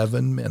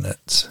 7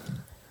 minutes.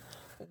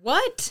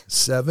 What?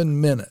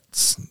 7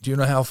 minutes. Do you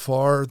know how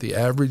far the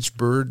average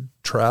bird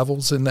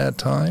travels in that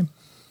time?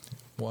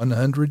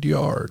 100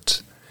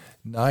 yards.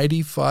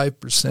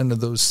 95%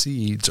 of those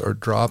seeds are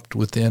dropped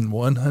within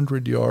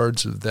 100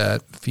 yards of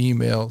that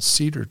female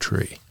cedar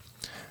tree.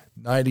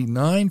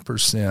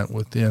 99%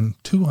 within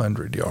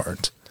 200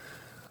 yards.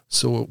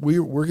 So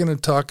we're going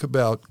to talk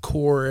about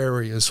core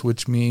areas,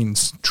 which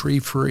means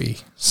tree-free.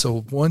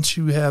 So once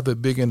you have a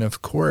big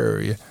enough core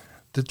area,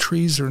 the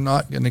trees are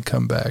not going to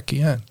come back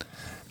in.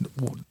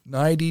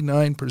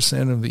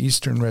 99% of the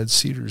eastern red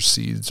cedar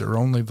seeds are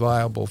only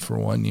viable for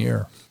 1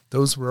 year.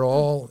 Those were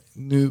all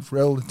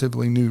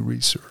relatively new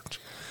research.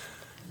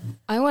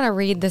 I want to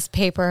read this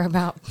paper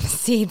about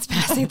seeds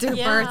passing through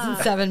birds in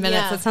 7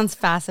 minutes. Yeah. It sounds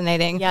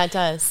fascinating. Yeah, it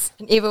does.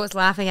 And Eva was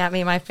laughing at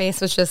me. My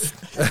face was just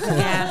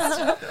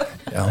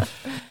Yeah.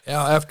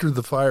 After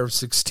the fire of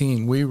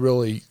 16,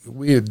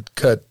 we had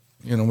cut,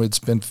 we'd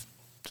spent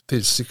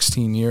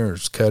 16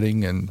 years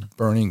cutting and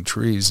burning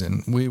trees,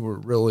 and we were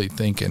really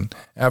thinking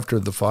after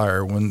the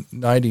fire when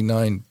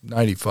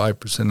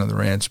 95% of the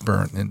ranch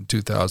burnt in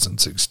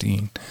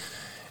 2016,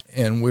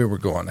 and we were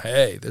going,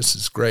 hey, this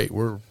is great,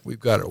 we've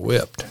got it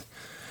whipped.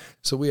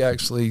 So we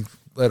actually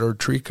let our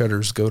tree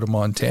cutters go to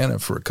Montana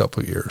for a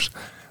couple of years.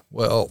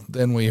 Well,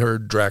 then we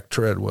heard Drac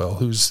Treadwell,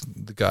 who's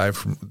the guy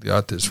from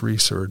got this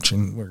research,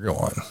 and we're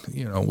going,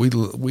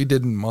 we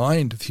didn't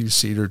mind a few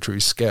cedar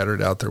trees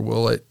scattered out there.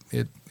 Well, it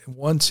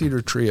one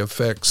cedar tree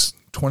affects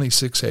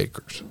 26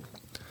 acres.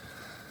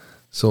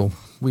 So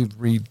we've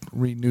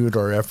renewed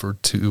our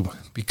effort to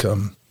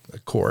become a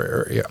core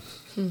area.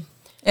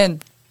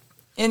 And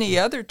any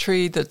other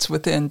tree that's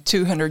within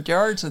 200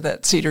 yards of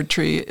that cedar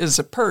tree is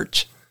a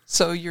perch.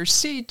 So your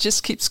seed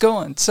just keeps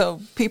going. So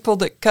people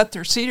that cut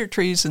their cedar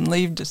trees and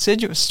leave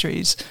deciduous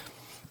trees,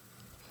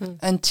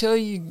 until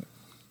you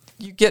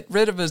get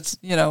rid of it,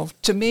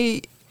 to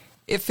me,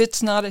 if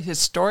it's not a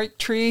historic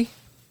tree,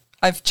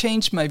 I've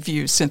changed my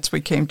view since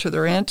we came to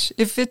the ranch.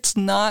 If it's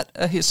not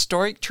a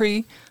historic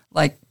tree,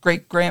 like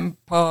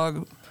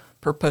great-grandpa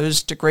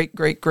proposed to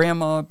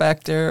great-great-grandma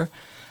back there,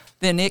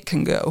 then it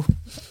can go.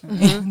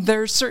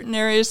 There are certain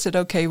areas that,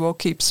 okay, we'll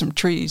keep some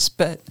trees,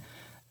 but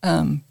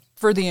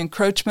for the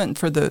encroachment,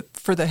 for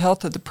the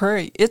health of the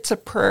prairie, it's a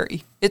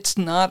prairie. It's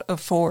not a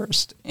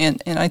forest.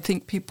 And I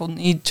think people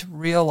need to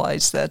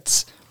realize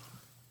that's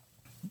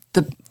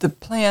the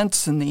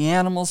plants and the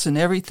animals and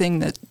everything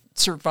that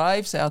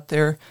survives out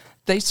there,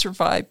 they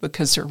survive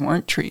because there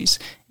weren't trees.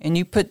 And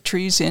you put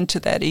trees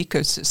into that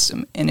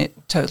ecosystem, and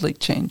it totally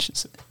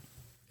changes it.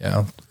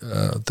 Yeah,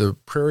 the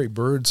prairie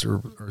birds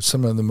are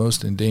some of the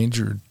most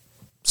endangered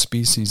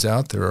species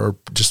out there are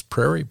just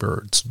prairie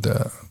birds.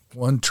 The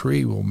one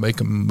tree will make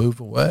them move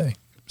away.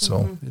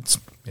 So it's,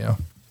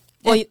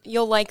 Well,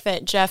 you'll like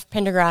that Jeff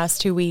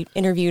Pendergrast, who we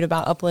interviewed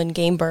about upland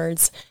game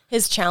birds,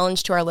 his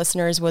challenge to our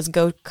listeners was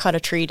go cut a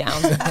tree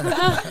down.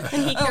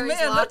 And he carries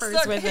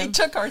loppers with him. He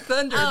took our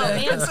thunder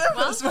then. Man.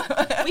 Well,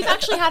 we've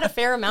actually had a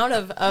fair amount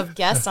of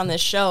guests on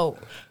this show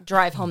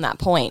drive home that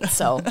point.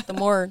 So the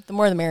more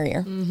the merrier.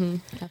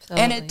 Absolutely.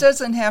 And it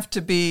doesn't have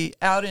to be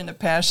out in a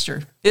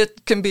pasture.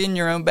 It can be in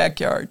your own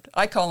backyard.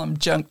 I call them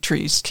junk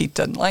trees. Keith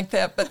doesn't like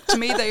that, but to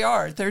me they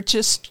are. They're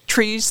just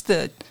trees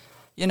that,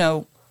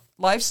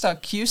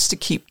 livestock used to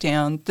keep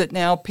down that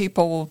now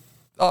people,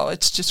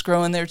 it's just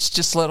growing there. It's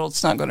just little.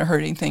 It's not going to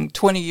hurt anything.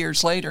 20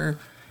 years later,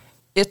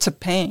 it's a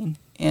pain.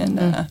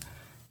 And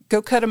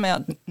go cut them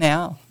out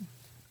now.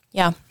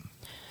 Yeah.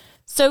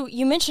 So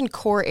you mentioned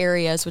core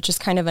areas, which is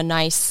kind of a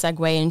nice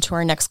segue into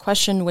our next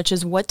question, which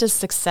is what does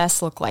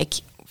success look like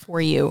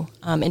for you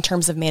in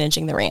terms of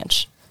managing the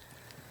ranch?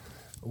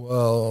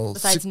 Well,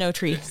 besides no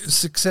trees.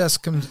 Success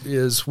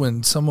is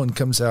when someone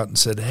comes out and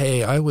said,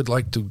 hey, I would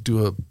like to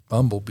do a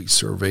bumblebee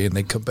survey, and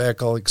they come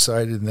back all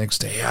excited the next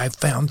day, hey, I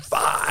found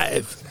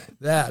 5.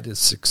 That is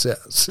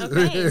success.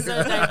 Okay,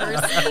 so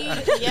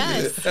diversity,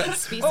 yes.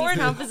 Species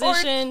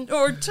composition.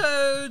 Or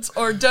toads,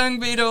 or dung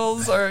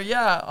beetles, or,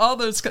 all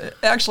those.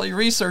 Actually,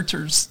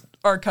 researchers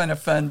are kind of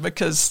fun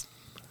because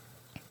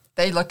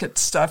they look at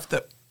stuff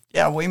that,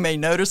 we may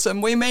notice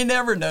them, we may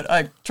never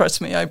notice.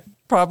 Trust me, I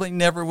probably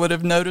never would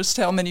have noticed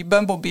how many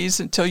bumblebees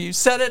until you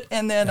said it,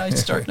 and then I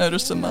start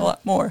noticing them a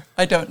lot more.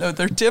 I don't know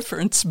their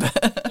difference,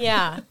 but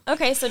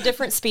Okay, so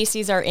different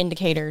species are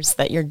indicators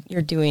that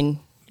you're doing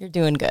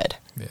good.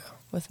 Yeah.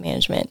 With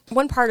management.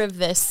 One part of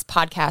this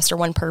podcast, or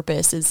one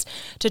purpose, is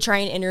to try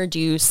and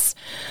introduce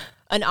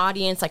an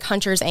audience like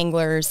hunters,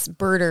 anglers,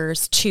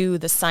 birders to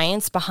the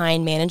science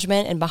behind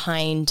management and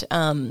behind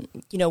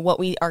what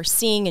we are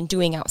seeing and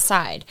doing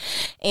outside.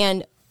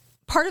 And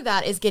part of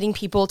that is getting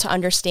people to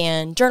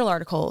understand journal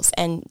articles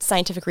and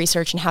scientific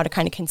research and how to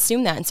kind of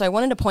consume that. And so I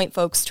wanted to point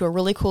folks to a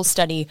really cool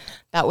study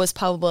that was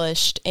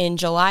published in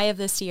July of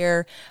this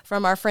year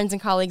from our friends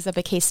and colleagues up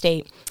at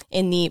K-State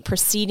in the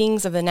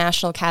Proceedings of the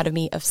National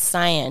Academy of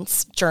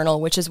Science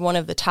journal, which is one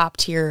of the top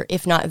tier,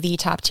 if not the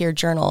top tier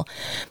journal.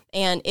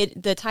 And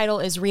the title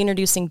is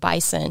Reintroducing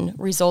Bison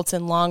Results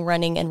in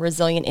Long-Running and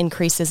Resilient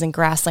Increases in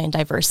Grassland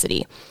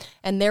Diversity.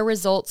 And their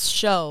results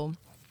show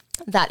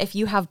that if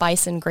you have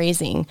bison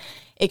grazing,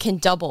 it can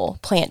double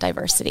plant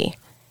diversity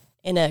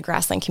in a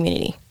grassland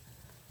community.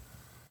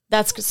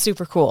 That's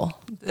super cool.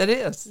 It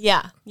is.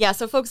 Yeah.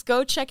 So folks,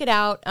 go check it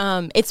out.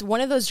 It's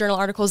one of those journal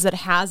articles that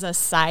has a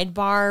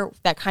sidebar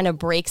that kind of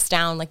breaks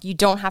down, like you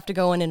don't have to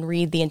go in and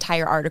read the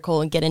entire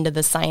article and get into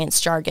the science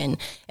jargon.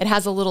 It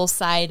has a little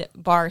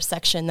sidebar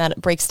section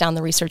that breaks down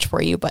the research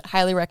for you, but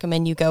highly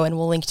recommend you go, and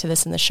we'll link to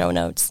this in the show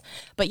notes.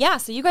 But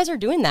so you guys are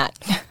doing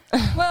that.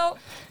 Well,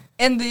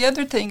 and the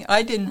other thing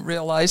I didn't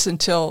realize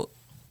until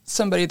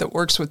somebody that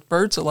works with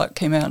birds a lot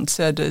came out and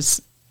said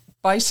is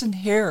bison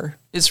hair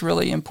is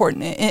really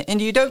important.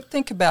 And you don't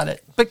think about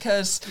it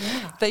because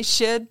they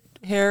shed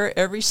hair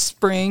every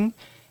spring.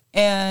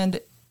 And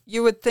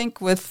you would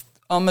think with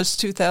almost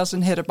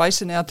 2,000 head of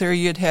bison out there,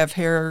 you'd have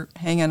hair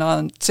hanging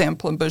on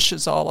samplin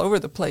bushes all over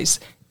the place.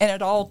 And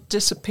it all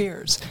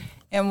disappears.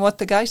 And what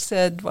the guy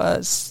said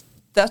was,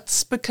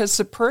 that's because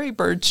the prairie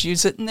birds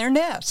use it in their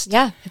nest.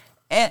 Yeah.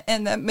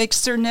 and that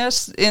makes their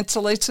nest,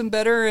 insulates them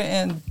better,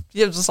 and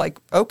it was like,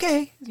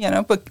 okay,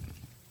 but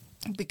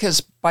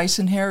because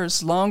bison hair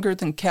is longer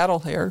than cattle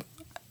hair.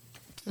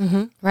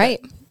 Mm-hmm.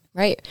 Right.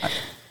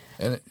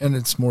 And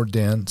it's more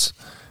dense.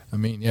 I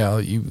mean, yeah,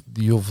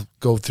 you'll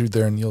go through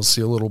there and you'll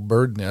see a little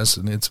bird nest,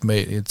 and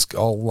it's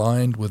all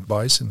lined with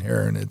bison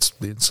hair, and it's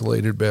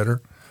insulated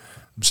better.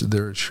 So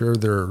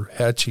their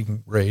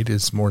hatching rate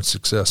is more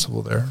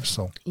successful there.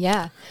 So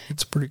yeah,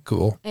 it's pretty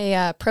cool.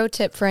 A pro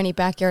tip for any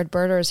backyard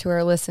birders who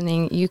are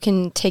listening: you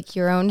can take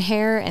your own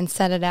hair and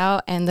set it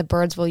out, and the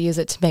birds will use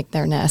it to make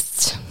their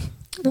nests.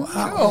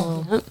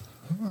 Wow.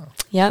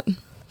 Yep.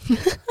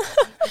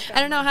 I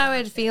don't know how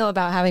I'd feel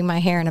about having my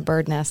hair in a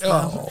bird nest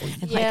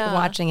and like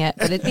watching it,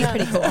 but it'd be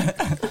pretty cool.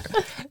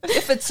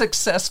 If it's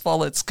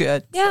successful, it's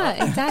good.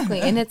 Yeah,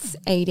 exactly. And it's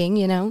aiding,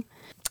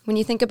 When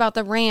you think about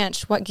the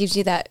ranch, what gives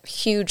you that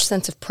huge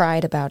sense of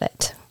pride about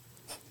it?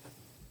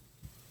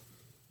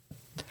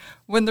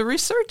 When the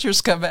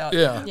researchers come out.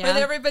 Yeah. When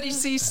everybody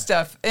sees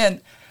stuff.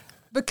 And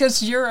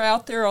because you're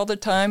out there all the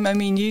time, I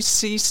mean, you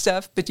see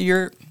stuff, but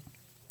you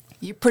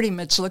pretty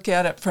much look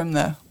at it from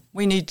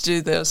we need to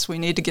do this, we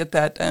need to get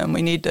that done,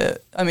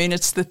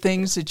 it's the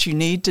things that you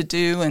need to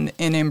do and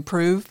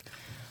improve.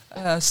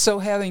 So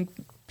having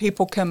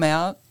people come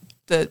out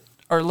that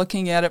are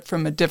looking at it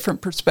from a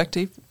different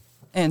perspective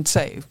and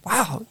say,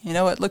 wow,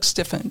 it looks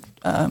different.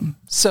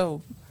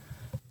 So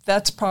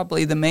that's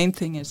probably the main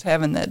thing, is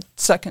having that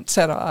second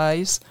set of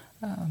eyes.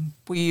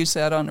 We use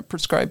that on a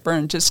prescribed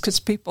burn just because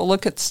people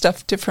look at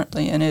stuff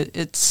differently, and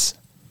it's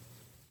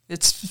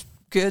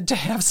good to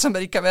have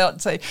somebody come out and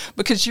say,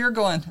 because you're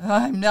going,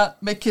 I'm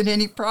not making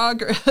any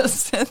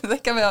progress. And they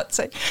come out and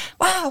say,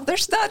 wow,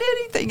 there's not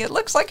anything. It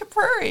looks like a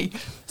prairie.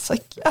 It's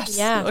like, yes.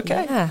 Yeah.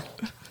 Okay. Yeah.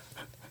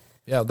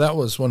 Yeah, that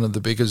was one of the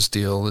biggest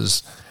deal,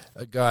 is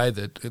a guy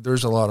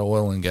there's a lot of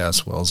oil and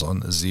gas wells on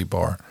the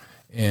Z-Bar.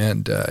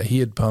 And he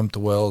had pumped the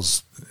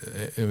wells,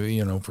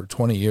 for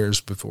 20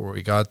 years before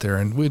we got there.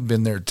 And we'd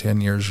been there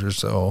 10 years or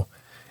so.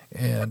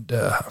 And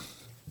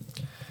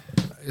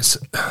it's...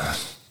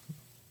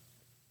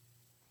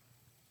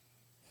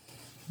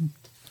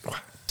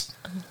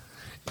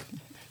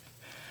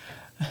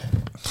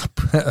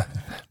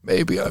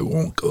 Maybe I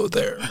won't go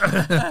there.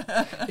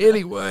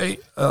 Anyway,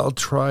 I'll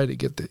try to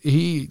get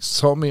he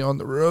saw me on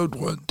the road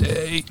one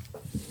day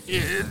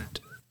and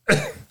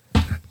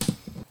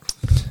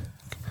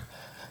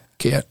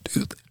can't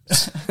do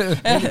this.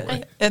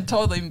 and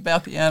told him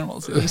about the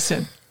animals. And he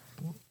said,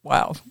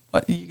 wow,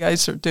 what you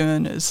guys are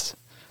doing is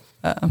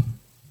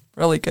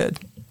really good.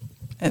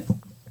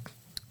 And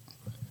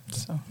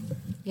so,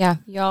 yeah,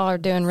 y'all are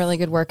doing really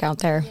good work out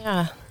there.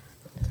 Yeah.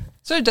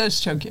 So it does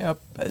choke you up,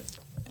 but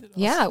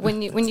yeah,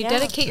 when you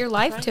dedicate your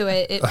life to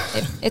it,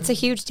 it's a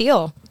huge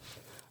deal.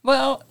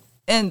 Well,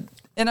 and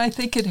I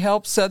think it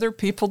helps other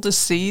people to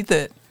see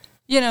that,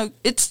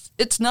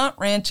 it's not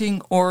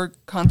ranching or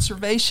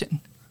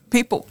conservation.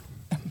 People,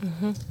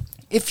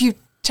 if you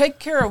take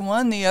care of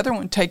one, the other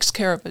one takes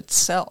care of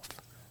itself.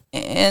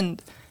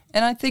 And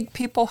I think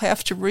people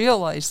have to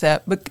realize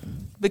that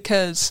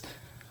because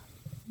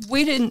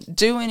we didn't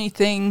do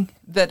anything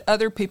that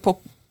other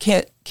people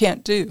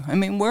can't do. I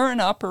mean, we're an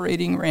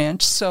operating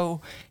ranch,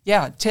 so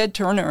yeah, Ted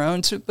Turner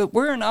owns it, but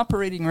we're an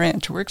operating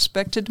ranch. We're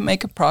expected to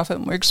make a profit,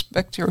 and we're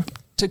expected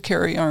to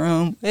carry our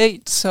own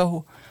weight.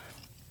 So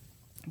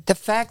the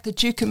fact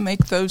that you can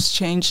make the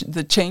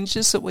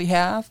changes that we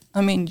have, I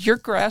mean, your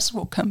grass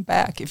will come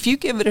back. If you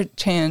give it a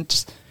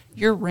chance,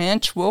 your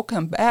ranch will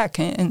come back,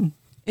 and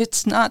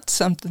it's not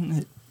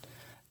something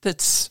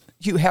that's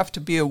you have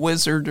to be a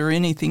wizard or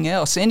anything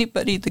else.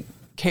 Anybody that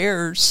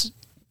cares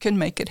can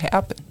make it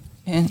happen.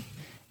 And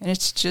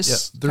it's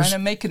just kind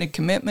of making a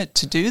commitment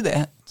to do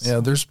that. Yeah,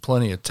 there's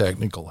plenty of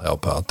technical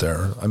help out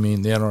there. I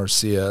mean, the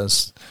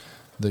NRCS,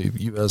 the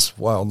U.S.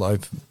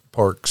 Wildlife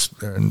Parks,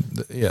 and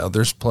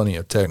there's plenty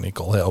of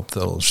technical help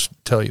that'll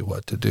tell you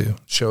what to do,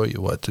 show you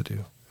what to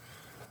do,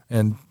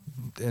 and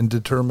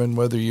determine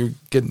whether you're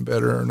getting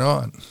better or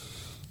not.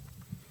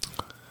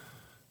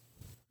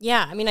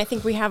 Yeah, I mean, I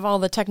think we have all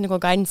the technical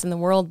guidance in the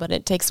world, but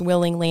it takes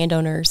willing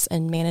landowners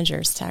and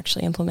managers to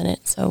actually implement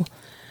it. So.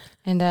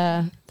 And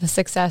the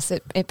success,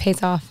 it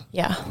pays off.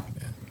 Yeah.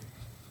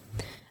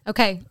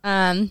 Okay.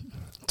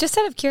 Just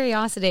out of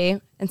curiosity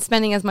and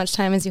spending as much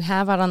time as you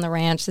have out on the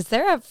ranch, is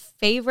there a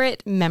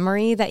favorite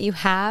memory that you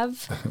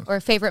have or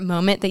a favorite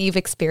moment that you've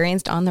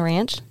experienced on the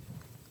ranch?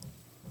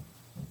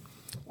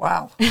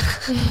 Wow.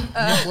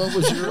 What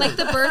was your... Like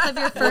the birth of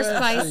your first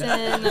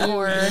bison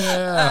or...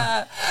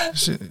 Yeah.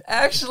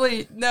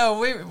 Actually,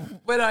 no.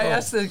 When I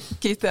asked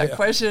Keith that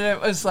question, it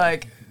was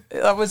like...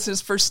 That was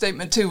his first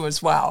statement, too,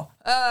 was, wow.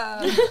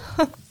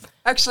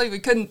 Actually, we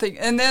couldn't think.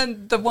 And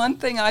then the one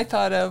thing I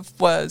thought of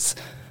was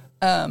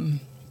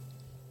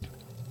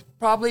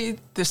probably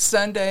the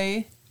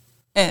Sunday,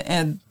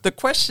 and the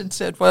question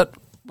said what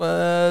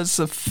was,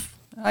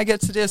 I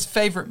guess it is,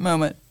 favorite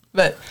moment.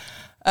 But,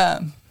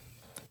 and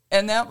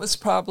that was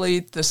probably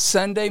the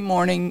Sunday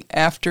morning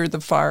after the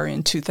fire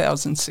in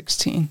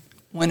 2016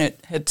 when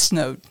it had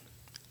snowed.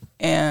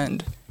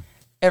 And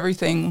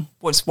everything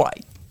was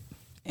white.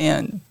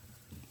 And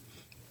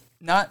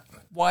not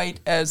white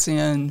as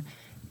in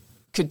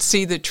could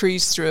see the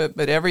trees through it,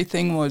 but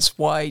everything was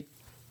white.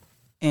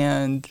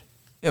 And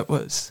it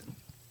was,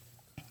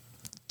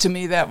 to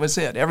me, that was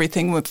it.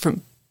 Everything went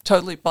from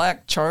totally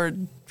black,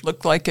 charred,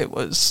 looked like it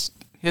was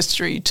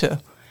history,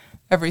 to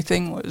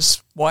everything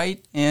was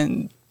white.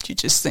 And you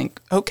just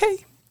think,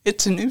 okay,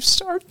 it's a new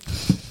start.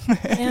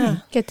 Yeah,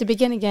 get to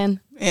begin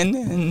again. And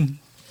then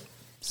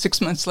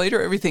 6 months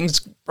later, everything's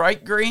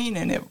bright green,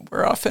 and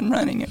we're off and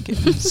running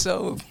again.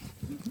 So,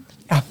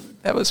 yeah,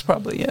 that was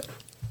probably it.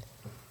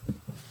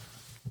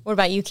 What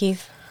about you,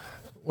 Keith?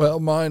 Well,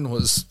 mine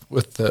was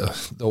with the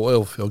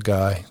oil field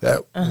guy.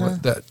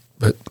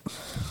 But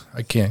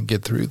I can't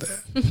get through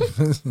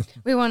that.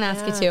 We won't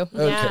ask you to.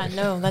 Okay. Yeah,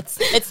 no,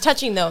 it's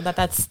touching though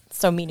that's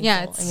so meaningful.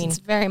 Yeah, it's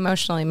very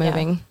emotionally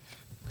moving. Yeah.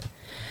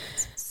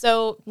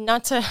 So,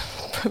 not to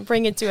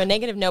bring it to a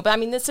negative note, but I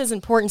mean, this is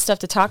important stuff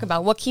to talk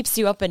about. What keeps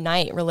you up at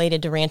night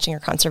related to ranching or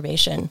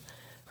conservation?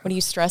 What are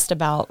you stressed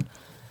about?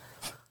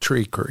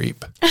 Tree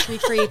creep. Tree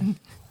creep.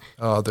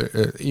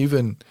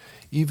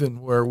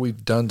 Even where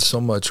we've done so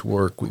much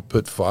work, we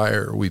put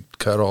fire, we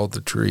cut all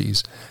the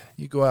trees.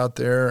 You go out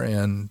there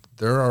and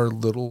there are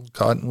little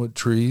cottonwood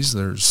trees.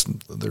 There's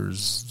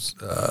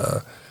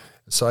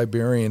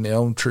Siberian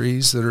elm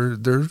trees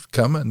they're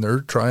coming.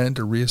 They're trying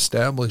to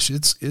reestablish.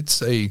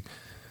 It's a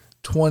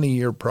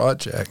 20-year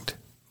project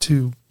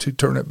to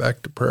turn it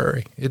back to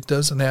prairie. It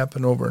doesn't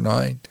happen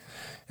overnight.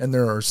 And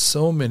there are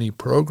so many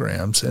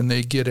programs, and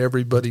they get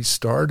everybody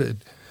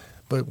started,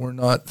 but we're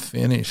not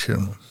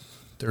finishing them.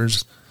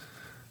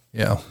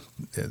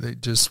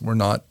 We're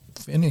not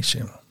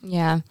finishing them.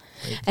 Yeah.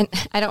 And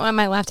I don't want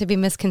my laugh to be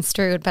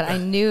misconstrued, but I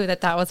knew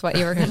that was what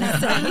you were going to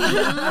say.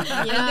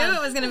 I knew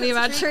it was going to be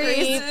about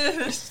trees.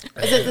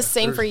 Is it the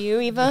same for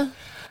you, Eva?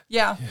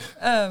 Yeah.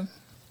 I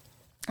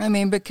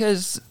mean,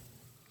 because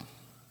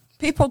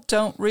people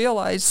don't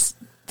realize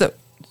that,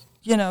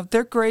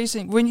 they're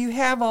grazing. When you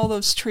have all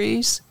those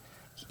trees,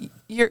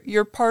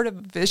 you're part of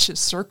a vicious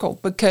circle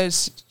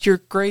because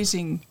you're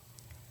grazing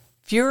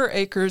fewer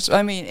acres.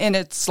 I mean, and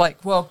it's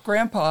like, well,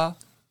 Grandpa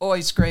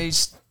always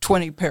grazed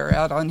 20 pair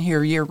out on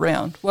here year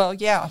round. Well,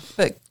 yeah,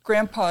 but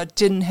Grandpa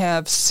didn't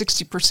have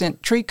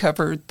 60% tree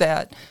cover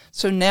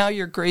so now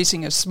you're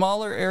grazing a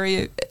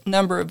smaller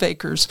number of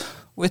acres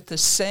with the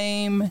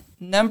same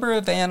number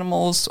of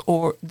animals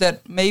or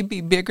that may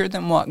be bigger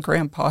than what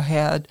Grandpa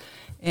had.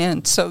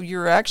 And so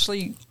you're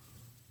actually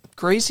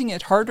grazing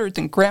it harder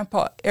than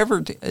Grandpa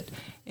ever did.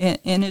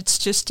 And it's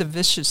just a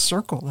vicious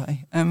circle.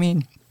 I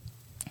mean,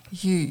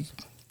 you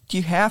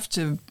have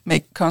to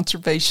make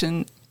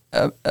conservation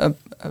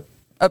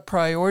a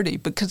priority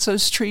because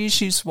those trees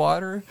use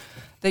water.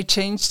 They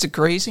change the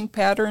grazing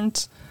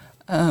patterns.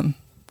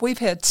 We've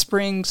had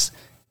springs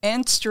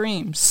and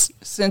streams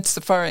since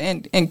the fire.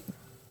 And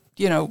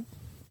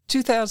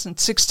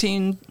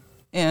 2016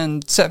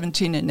 and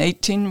 17 and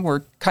 18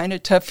 were kind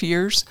of tough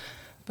years.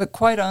 But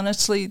quite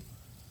honestly,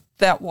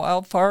 that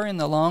wildfire in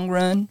the long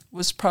run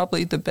was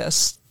probably the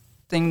best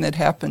thing that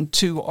happened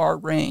to our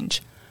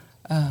range.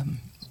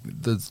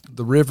 The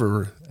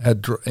river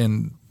had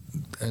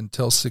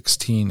until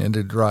 16, it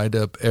had dried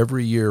up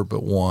every year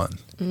but one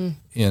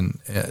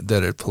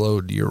that it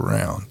flowed year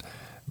round.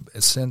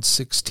 Since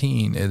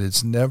 16, it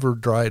has never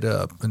dried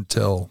up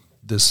until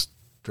this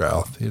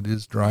drought. It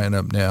is drying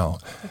up now,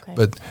 okay.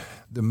 But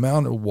the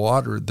amount of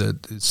water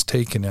that is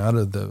taken out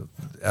of the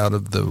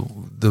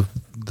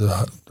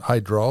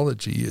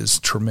hydrology is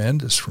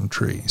tremendous from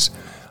trees.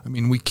 I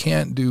mean, we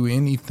can't do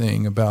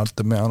anything about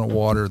the amount of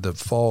water that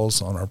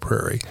falls on our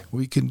prairie.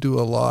 We can do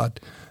a lot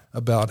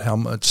about how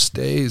much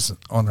stays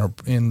on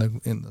in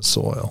the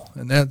soil,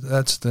 and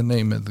that's the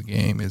name of the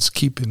game. Is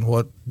keeping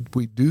what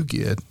we do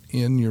get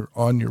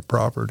on your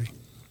property.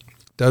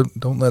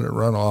 Don't let it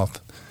run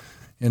off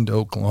into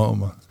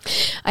Oklahoma.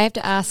 I have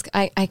to ask,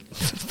 I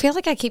feel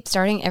like I keep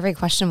starting every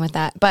question with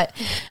that, but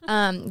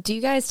do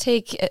you guys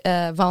take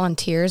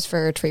volunteers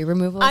for tree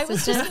removal? I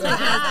was just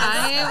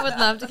I would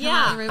love to come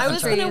out and remove I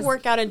was going to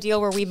work out a deal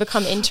where we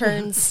become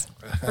interns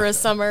for a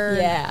summer.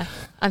 Yeah,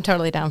 I'm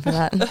totally down for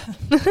that.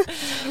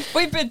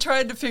 We've been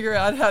trying to figure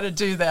out how to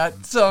do that,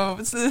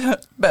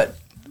 but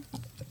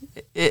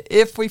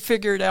if we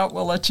figure it out,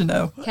 we'll let you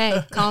know.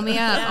 Okay, call me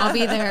up. I'll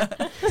be there.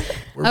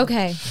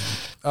 Okay.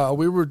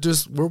 We're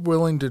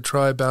willing to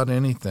try about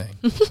anything.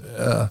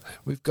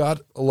 We've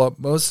got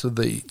most of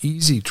the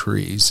easy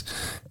trees.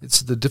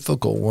 It's the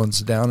difficult ones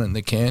down in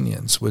the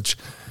canyons, which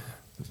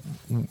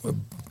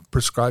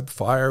prescribed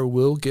fire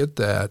will get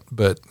that,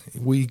 but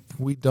we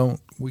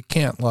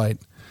can't light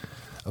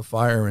a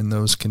fire in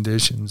those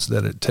conditions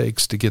that it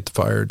takes to get the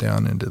fire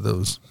down into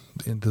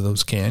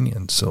those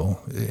canyons. So,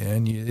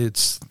 and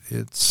it's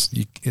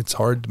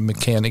hard to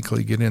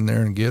mechanically get in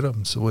there and get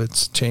them. So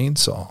it's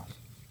chainsaw.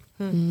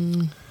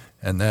 Mm-hmm.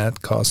 And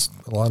that costs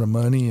a lot of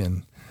money,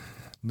 and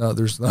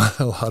there's not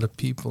a lot of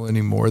people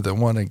anymore that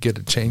want to get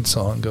a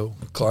chainsaw and go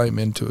climb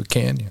into a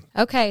canyon.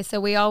 Okay,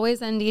 so we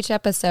always end each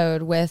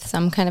episode with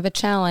some kind of a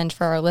challenge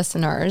for our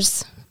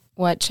listeners.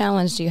 What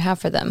challenge do you have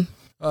for them?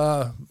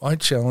 My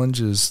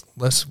challenge is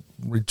let's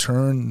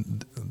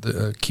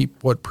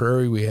keep what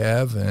prairie we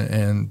have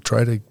and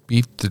try to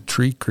beat the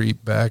tree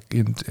creep back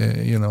in,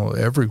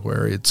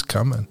 everywhere it's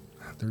coming.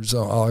 There's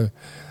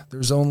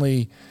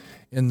only,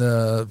 in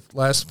the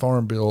last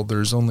Farm Bill,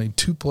 there's only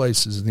 2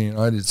 places in the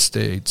United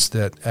States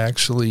that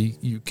actually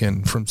you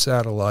can, from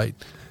satellite,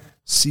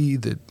 see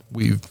that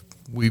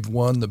we've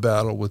won the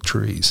battle with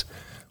trees.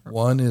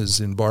 One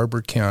is in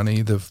Barber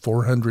County, the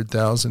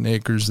 400,000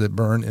 acres that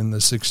burned in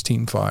the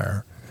 16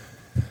 fire.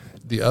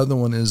 The other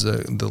one is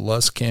the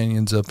Lusk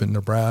Canyons up in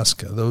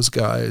Nebraska. Those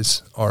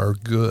guys are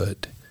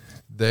good.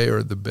 They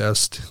are the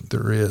best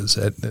there is.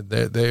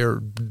 They are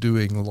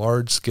doing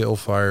large-scale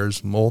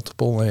fires,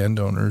 multiple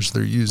landowners.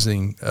 They're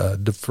using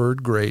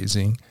deferred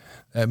grazing.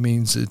 That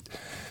means that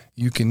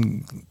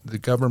the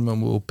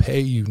government will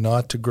pay you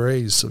not to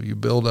graze, so you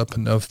build up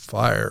enough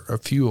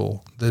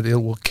fuel that it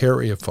will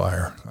carry a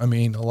fire. I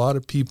mean, a lot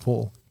of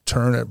people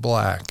turn it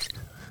black,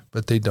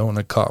 but they don't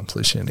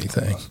accomplish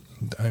anything.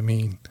 I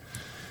mean,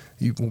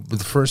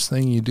 the first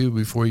thing you do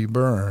before you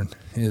burn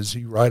is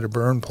you write a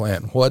burn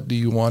plan. What do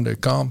you want to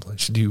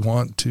accomplish? Do you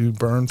want to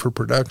burn for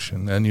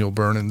production? Then you'll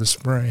burn in the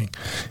spring.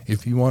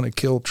 If you want to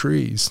kill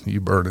trees, you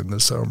burn in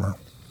the summer.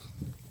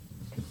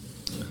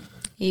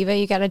 Eva,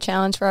 you got a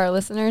challenge for our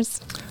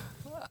listeners?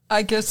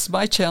 I guess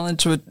my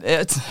challenge it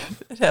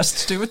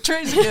has to do with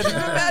trees again.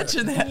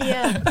 Imagine that.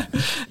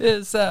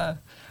 Yeah.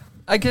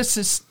 I guess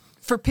is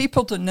for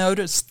people to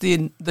notice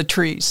the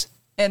trees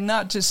and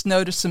not just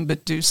notice them,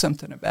 but do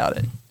something about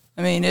it.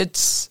 I mean,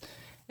 it's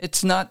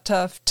not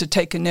tough to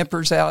take a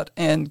nippers out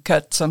and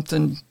cut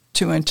something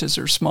 2 inches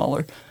or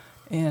smaller.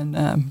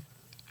 And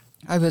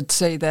I would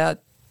say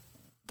that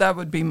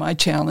would be my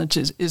challenge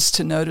is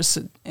to notice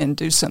it and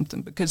do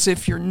something. Because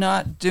if you're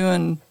not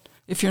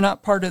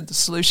part of the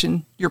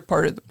solution, you're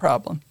part of the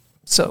problem.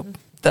 So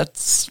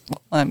that's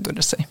what I'm going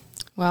to say.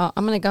 Well,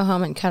 I'm going to go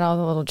home and cut all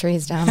the little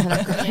trees down that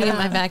I'm growing in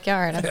my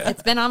backyard.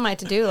 It's been on my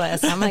to-do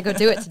list. I'm going to go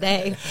do it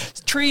today.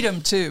 Treat them,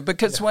 too,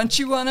 because once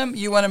you want them,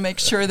 you want to make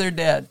sure they're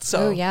dead.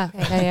 So yeah.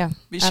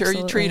 Be sure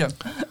Absolutely. You treat them.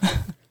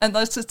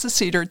 Unless it's a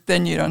cedar,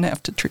 then you don't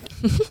have to treat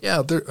it.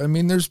 Yeah,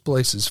 there's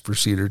places for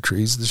cedar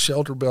trees. The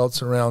shelter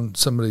belts around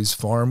somebody's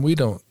farm, we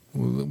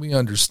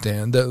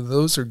understand that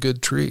those are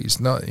good trees,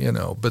 not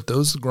but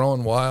those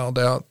growing wild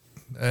out,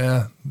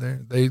 they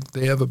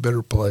have a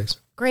better place.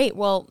 Great.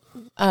 Well,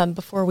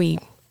 before we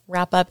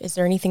wrap up, is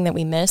there anything that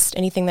we missed?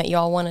 Anything that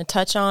y'all want to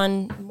touch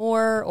on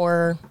more,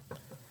 or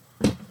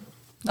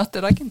not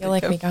that I can feel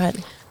like we got?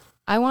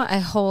 I want a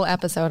whole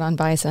episode on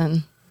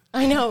bison.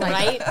 I know,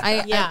 right?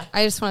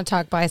 I just want to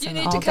talk bison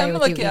all day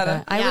with you,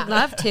 Eva. I would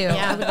love to.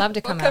 I would love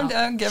to come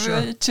down, give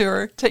it a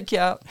tour, take you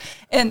out.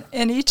 And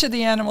each of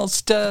the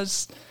animals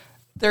does,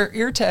 their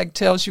ear tag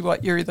tells you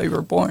what year they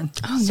were born.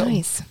 Oh, so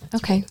nice.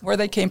 Okay. Where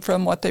they came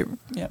from, what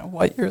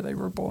year they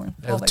were born,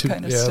 all that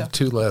kind of stuff. You have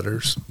 2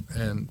 letters,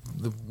 and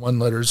the one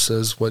letter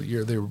says what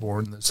year they were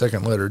born. The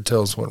second letter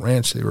tells what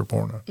ranch they were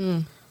born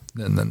on.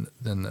 Then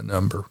the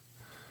number.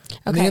 Okay.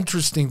 And the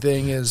interesting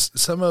thing is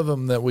some of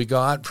them that we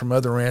got from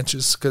other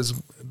ranches because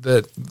you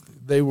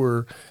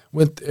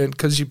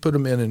put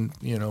them in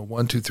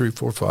 1, 2, 3,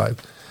 4,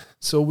 5.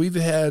 So we've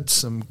had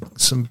some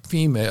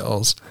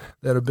females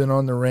that have been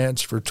on the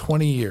ranch for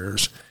 20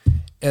 years,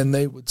 and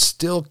they would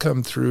still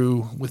come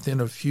through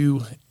within a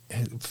few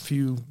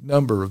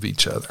number of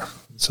each other.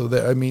 So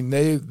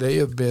they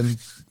have been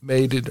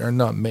mated or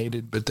not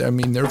mated, but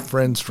they're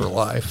friends for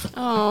life.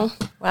 Oh,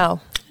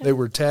 wow. They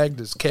were tagged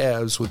as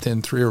calves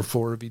within 3 or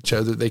 4 of each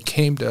other. They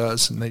came to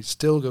us, and they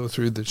still go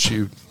through the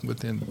chute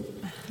within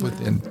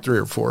 3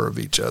 or 4 of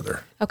each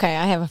other. Okay,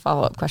 I have a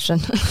follow-up question.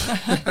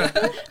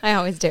 I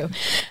always do.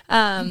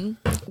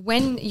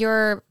 When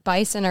your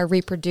bison are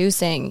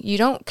reproducing, you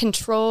don't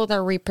control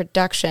their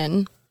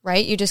reproduction,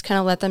 right? You just kind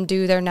of let them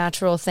do their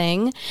natural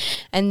thing,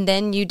 and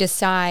then you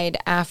decide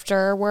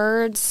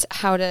afterwards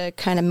how to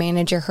kind of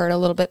manage your herd a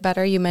little bit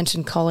better. You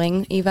mentioned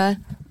culling, Eva.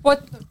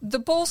 What the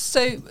bulls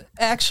stay,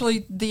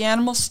 actually, the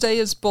animals stay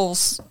as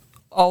bulls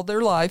all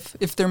their life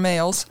if they're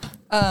males,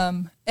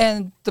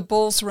 and the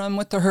bulls run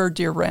with the herd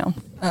year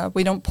round.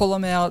 We don't pull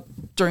them out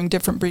during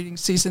different breeding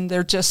season.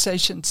 Their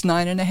gestation's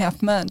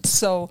 9.5 months.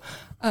 So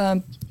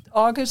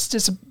August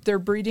is their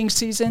breeding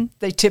season.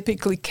 They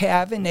typically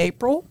calve in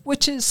April,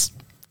 which is,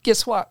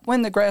 guess what?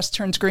 When the grass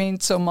turns green,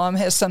 so mom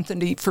has something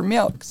to eat for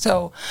milk.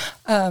 So,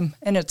 and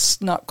it's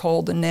not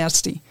cold and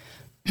nasty.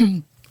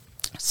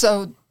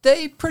 So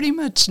they pretty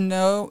much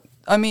know.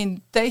 I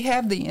mean, they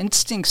have the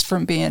instincts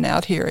from being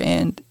out here,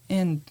 and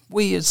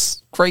we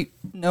as great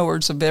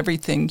knowers of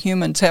everything,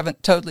 humans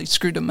haven't totally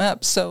screwed them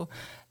up. So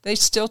they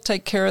still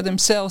take care of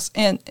themselves,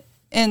 and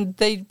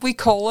we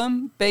cull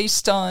them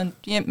based on,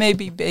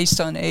 maybe based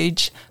on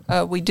age.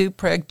 We do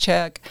preg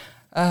check.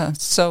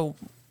 So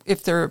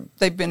if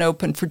they've been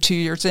open for 2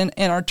 years, in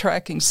our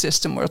tracking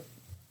system where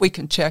we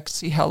can check,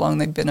 see how long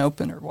they've been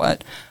open or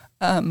what.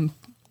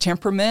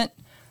 Temperament,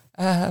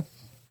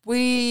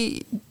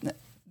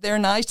 they're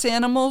nice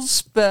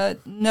animals,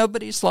 but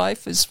nobody's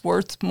life is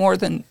worth more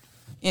than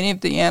any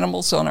of the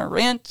animals on our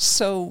ranch.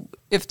 So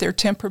if their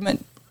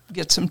temperament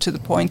gets them to the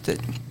point that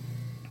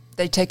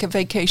they take a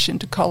vacation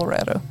to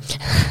Colorado.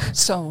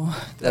 So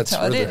that's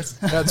how it is.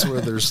 That's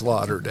where they're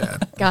slaughtered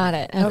at. Got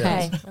it.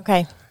 Okay.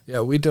 Okay.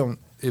 Yeah, we don't.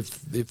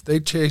 If they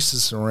chase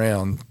us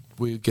around,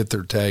 we get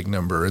their tag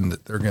number, and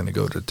they're going to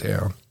go to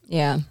town.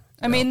 Yeah.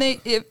 I mean,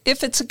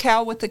 if it's a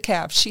cow with a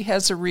calf, she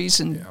has a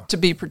reason to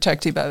be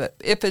protective of it.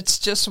 If it's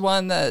just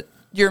one that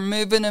you're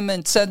moving them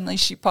and suddenly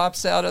she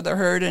pops out of the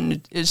herd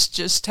and is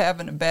just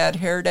having a bad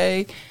hair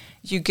day,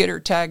 you get her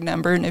tag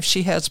number, and if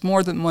she has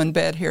more than one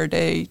bad hair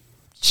day,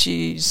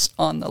 she's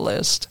on the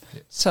list.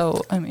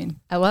 So, I mean,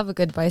 I love a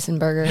good bison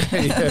burger.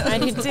 I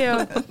do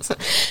too.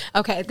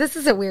 Okay, this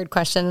is a weird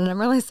question, and I'm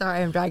really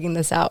sorry I'm dragging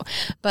this out.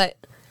 But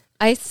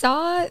I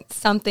saw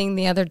something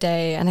the other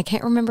day, and I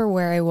can't remember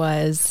where I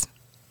was.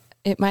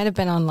 It might have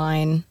been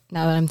online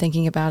now that I'm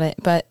thinking about it.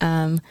 But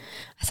I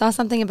saw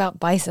something about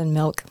bison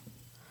milk.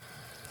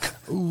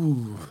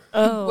 Ooh.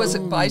 Oh. Was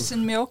it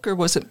bison milk or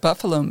was it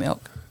buffalo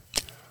milk?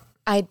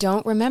 I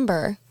don't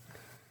remember.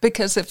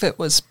 Because if it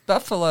was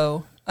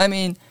buffalo, I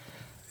mean,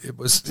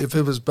 If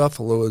it was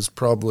buffalo, it's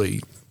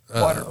probably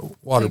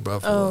water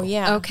buffalo. Oh,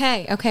 yeah.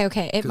 Okay.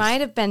 It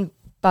might have been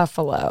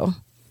buffalo.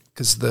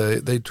 Because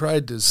they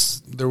tried to.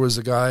 There was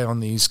a guy on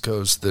the East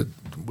Coast that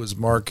was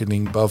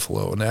marketing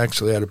buffalo and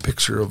actually had a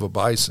picture of a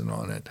bison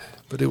on it,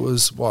 but it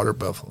was water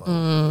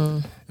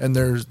buffalo. And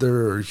there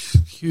are a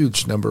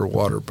huge number of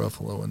water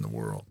buffalo in the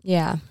world.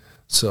 Yeah.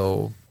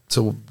 So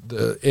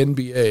the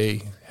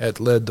NBA had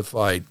led the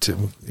fight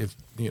to, if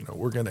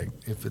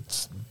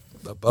it's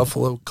a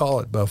buffalo, call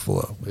it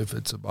buffalo. If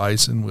it's a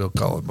bison, we'll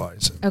call it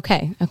bison.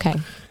 Okay.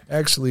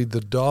 Actually,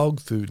 the dog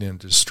food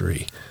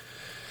industry,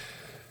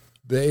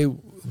 they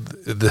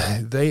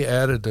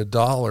added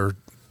 $1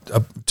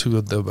 to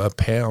a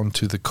pound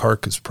to the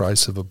carcass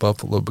price of a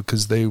buffalo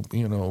because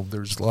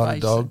there's a lot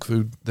of dog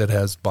food that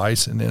has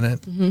bison in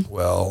it. Mm-hmm.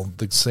 Well,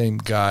 the same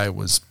guy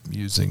was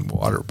using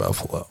water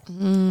buffalo.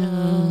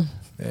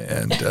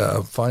 And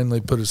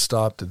finally put a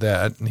stop to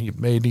that, and he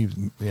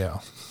made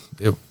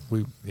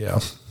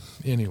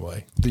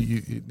Anyway,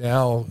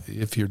 now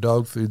if your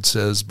dog food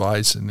says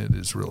bison, it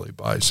is really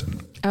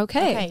bison.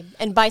 Okay.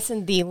 And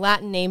bison, the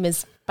Latin name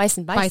is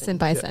bison. Bison.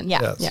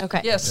 Yeah. Yes. Yeah.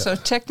 Okay. yes, so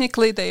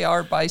technically they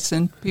are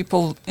bison.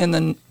 People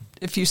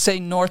if you say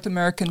North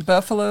American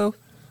buffalo,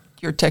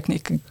 you're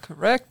technically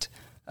correct.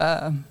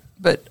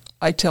 But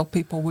I tell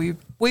people we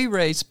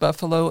raise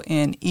buffalo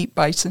and eat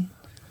bison.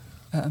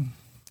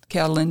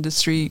 Cattle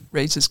industry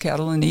raises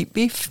cattle and eat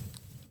beef.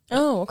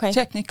 Oh, okay.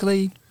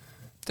 Technically,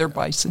 they're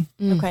bison.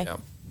 Okay. Yeah.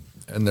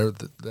 And they're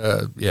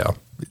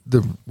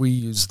we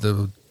use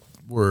the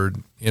word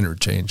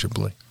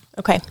interchangeably.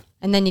 Okay.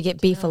 And then you get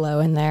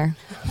beefalo in there.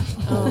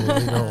 We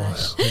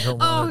don't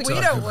want to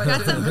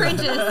Got some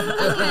cringes.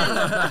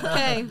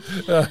 Okay.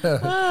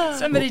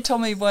 Somebody told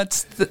me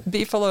once that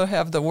beefalo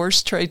have the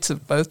worst traits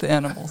of both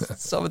animals.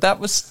 So that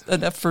was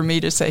enough for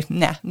me to say,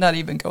 nah, not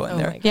even going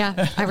there.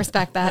 Yeah, I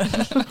respect that.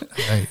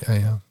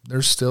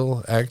 They're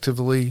still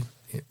actively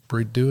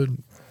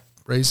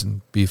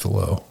raising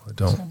beefalo. I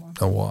don't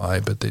know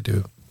why, but they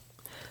do.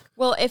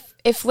 Well,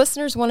 if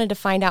listeners wanted to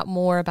find out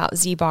more about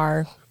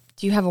Z-Bar,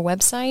 do you have a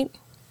website?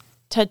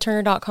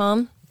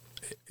 TedTurner.com?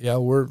 Yeah,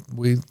 we're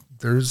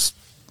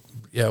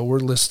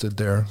listed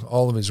there.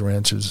 All of his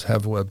ranches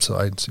have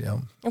websites, yeah.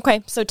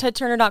 Okay, so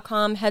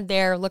TedTurner.com, head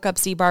there, look up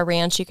Z-Bar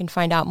Ranch. You can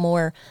find out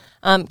more.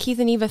 Keith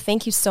and Eva,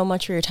 thank you so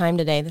much for your time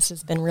today. This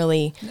has been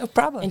really No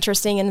problem.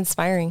 interesting and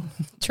inspiring.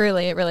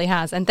 Truly, it really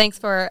has. And thanks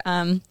for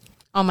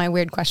all my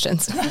weird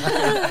questions.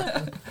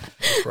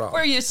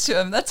 We're used to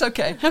them. That's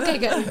okay. Okay,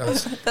 good.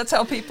 That's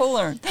how people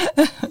learn.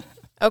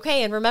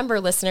 Okay, and remember,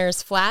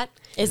 listeners, flat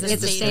is a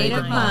state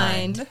of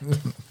mind.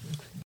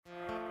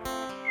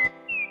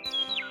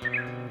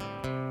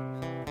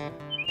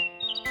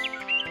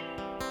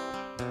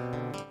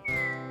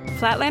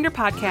 Flatlander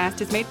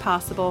Podcast is made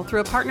possible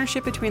through a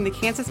partnership between the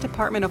Kansas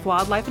Department of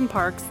Wildlife and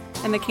Parks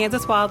and the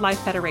Kansas Wildlife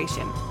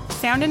Federation.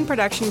 Sound and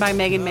production by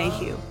Megan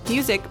Mayhew.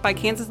 Music by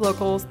Kansas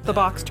locals, the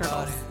Box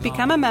Turtles.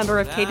 Become a member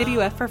of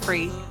KWF for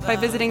free by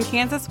visiting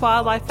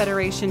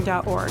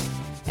kansaswildlifefederation.org.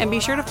 And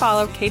be sure to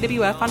follow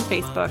KWF on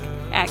Facebook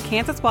at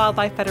Kansas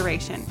Wildlife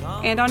Federation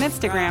and on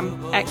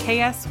Instagram at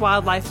KS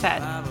Wildlife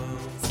Fed.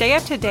 Stay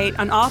up to date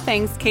on all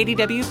things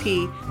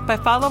KDWP by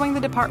following the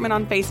department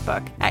on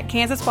Facebook at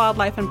Kansas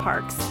Wildlife and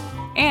Parks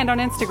and on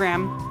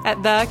Instagram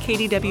at the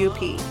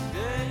KDWP.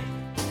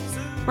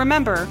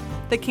 Remember,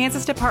 the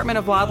Kansas Department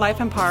of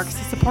Wildlife and Parks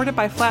is supported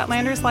by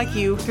Flatlanders like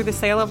you through the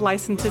sale of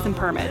licenses and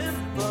permits.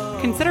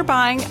 Consider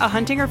buying a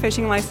hunting or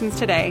fishing license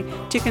today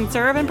to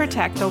conserve and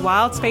protect the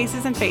wild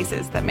spaces and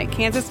faces that make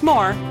Kansas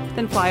more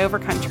than flyover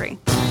country.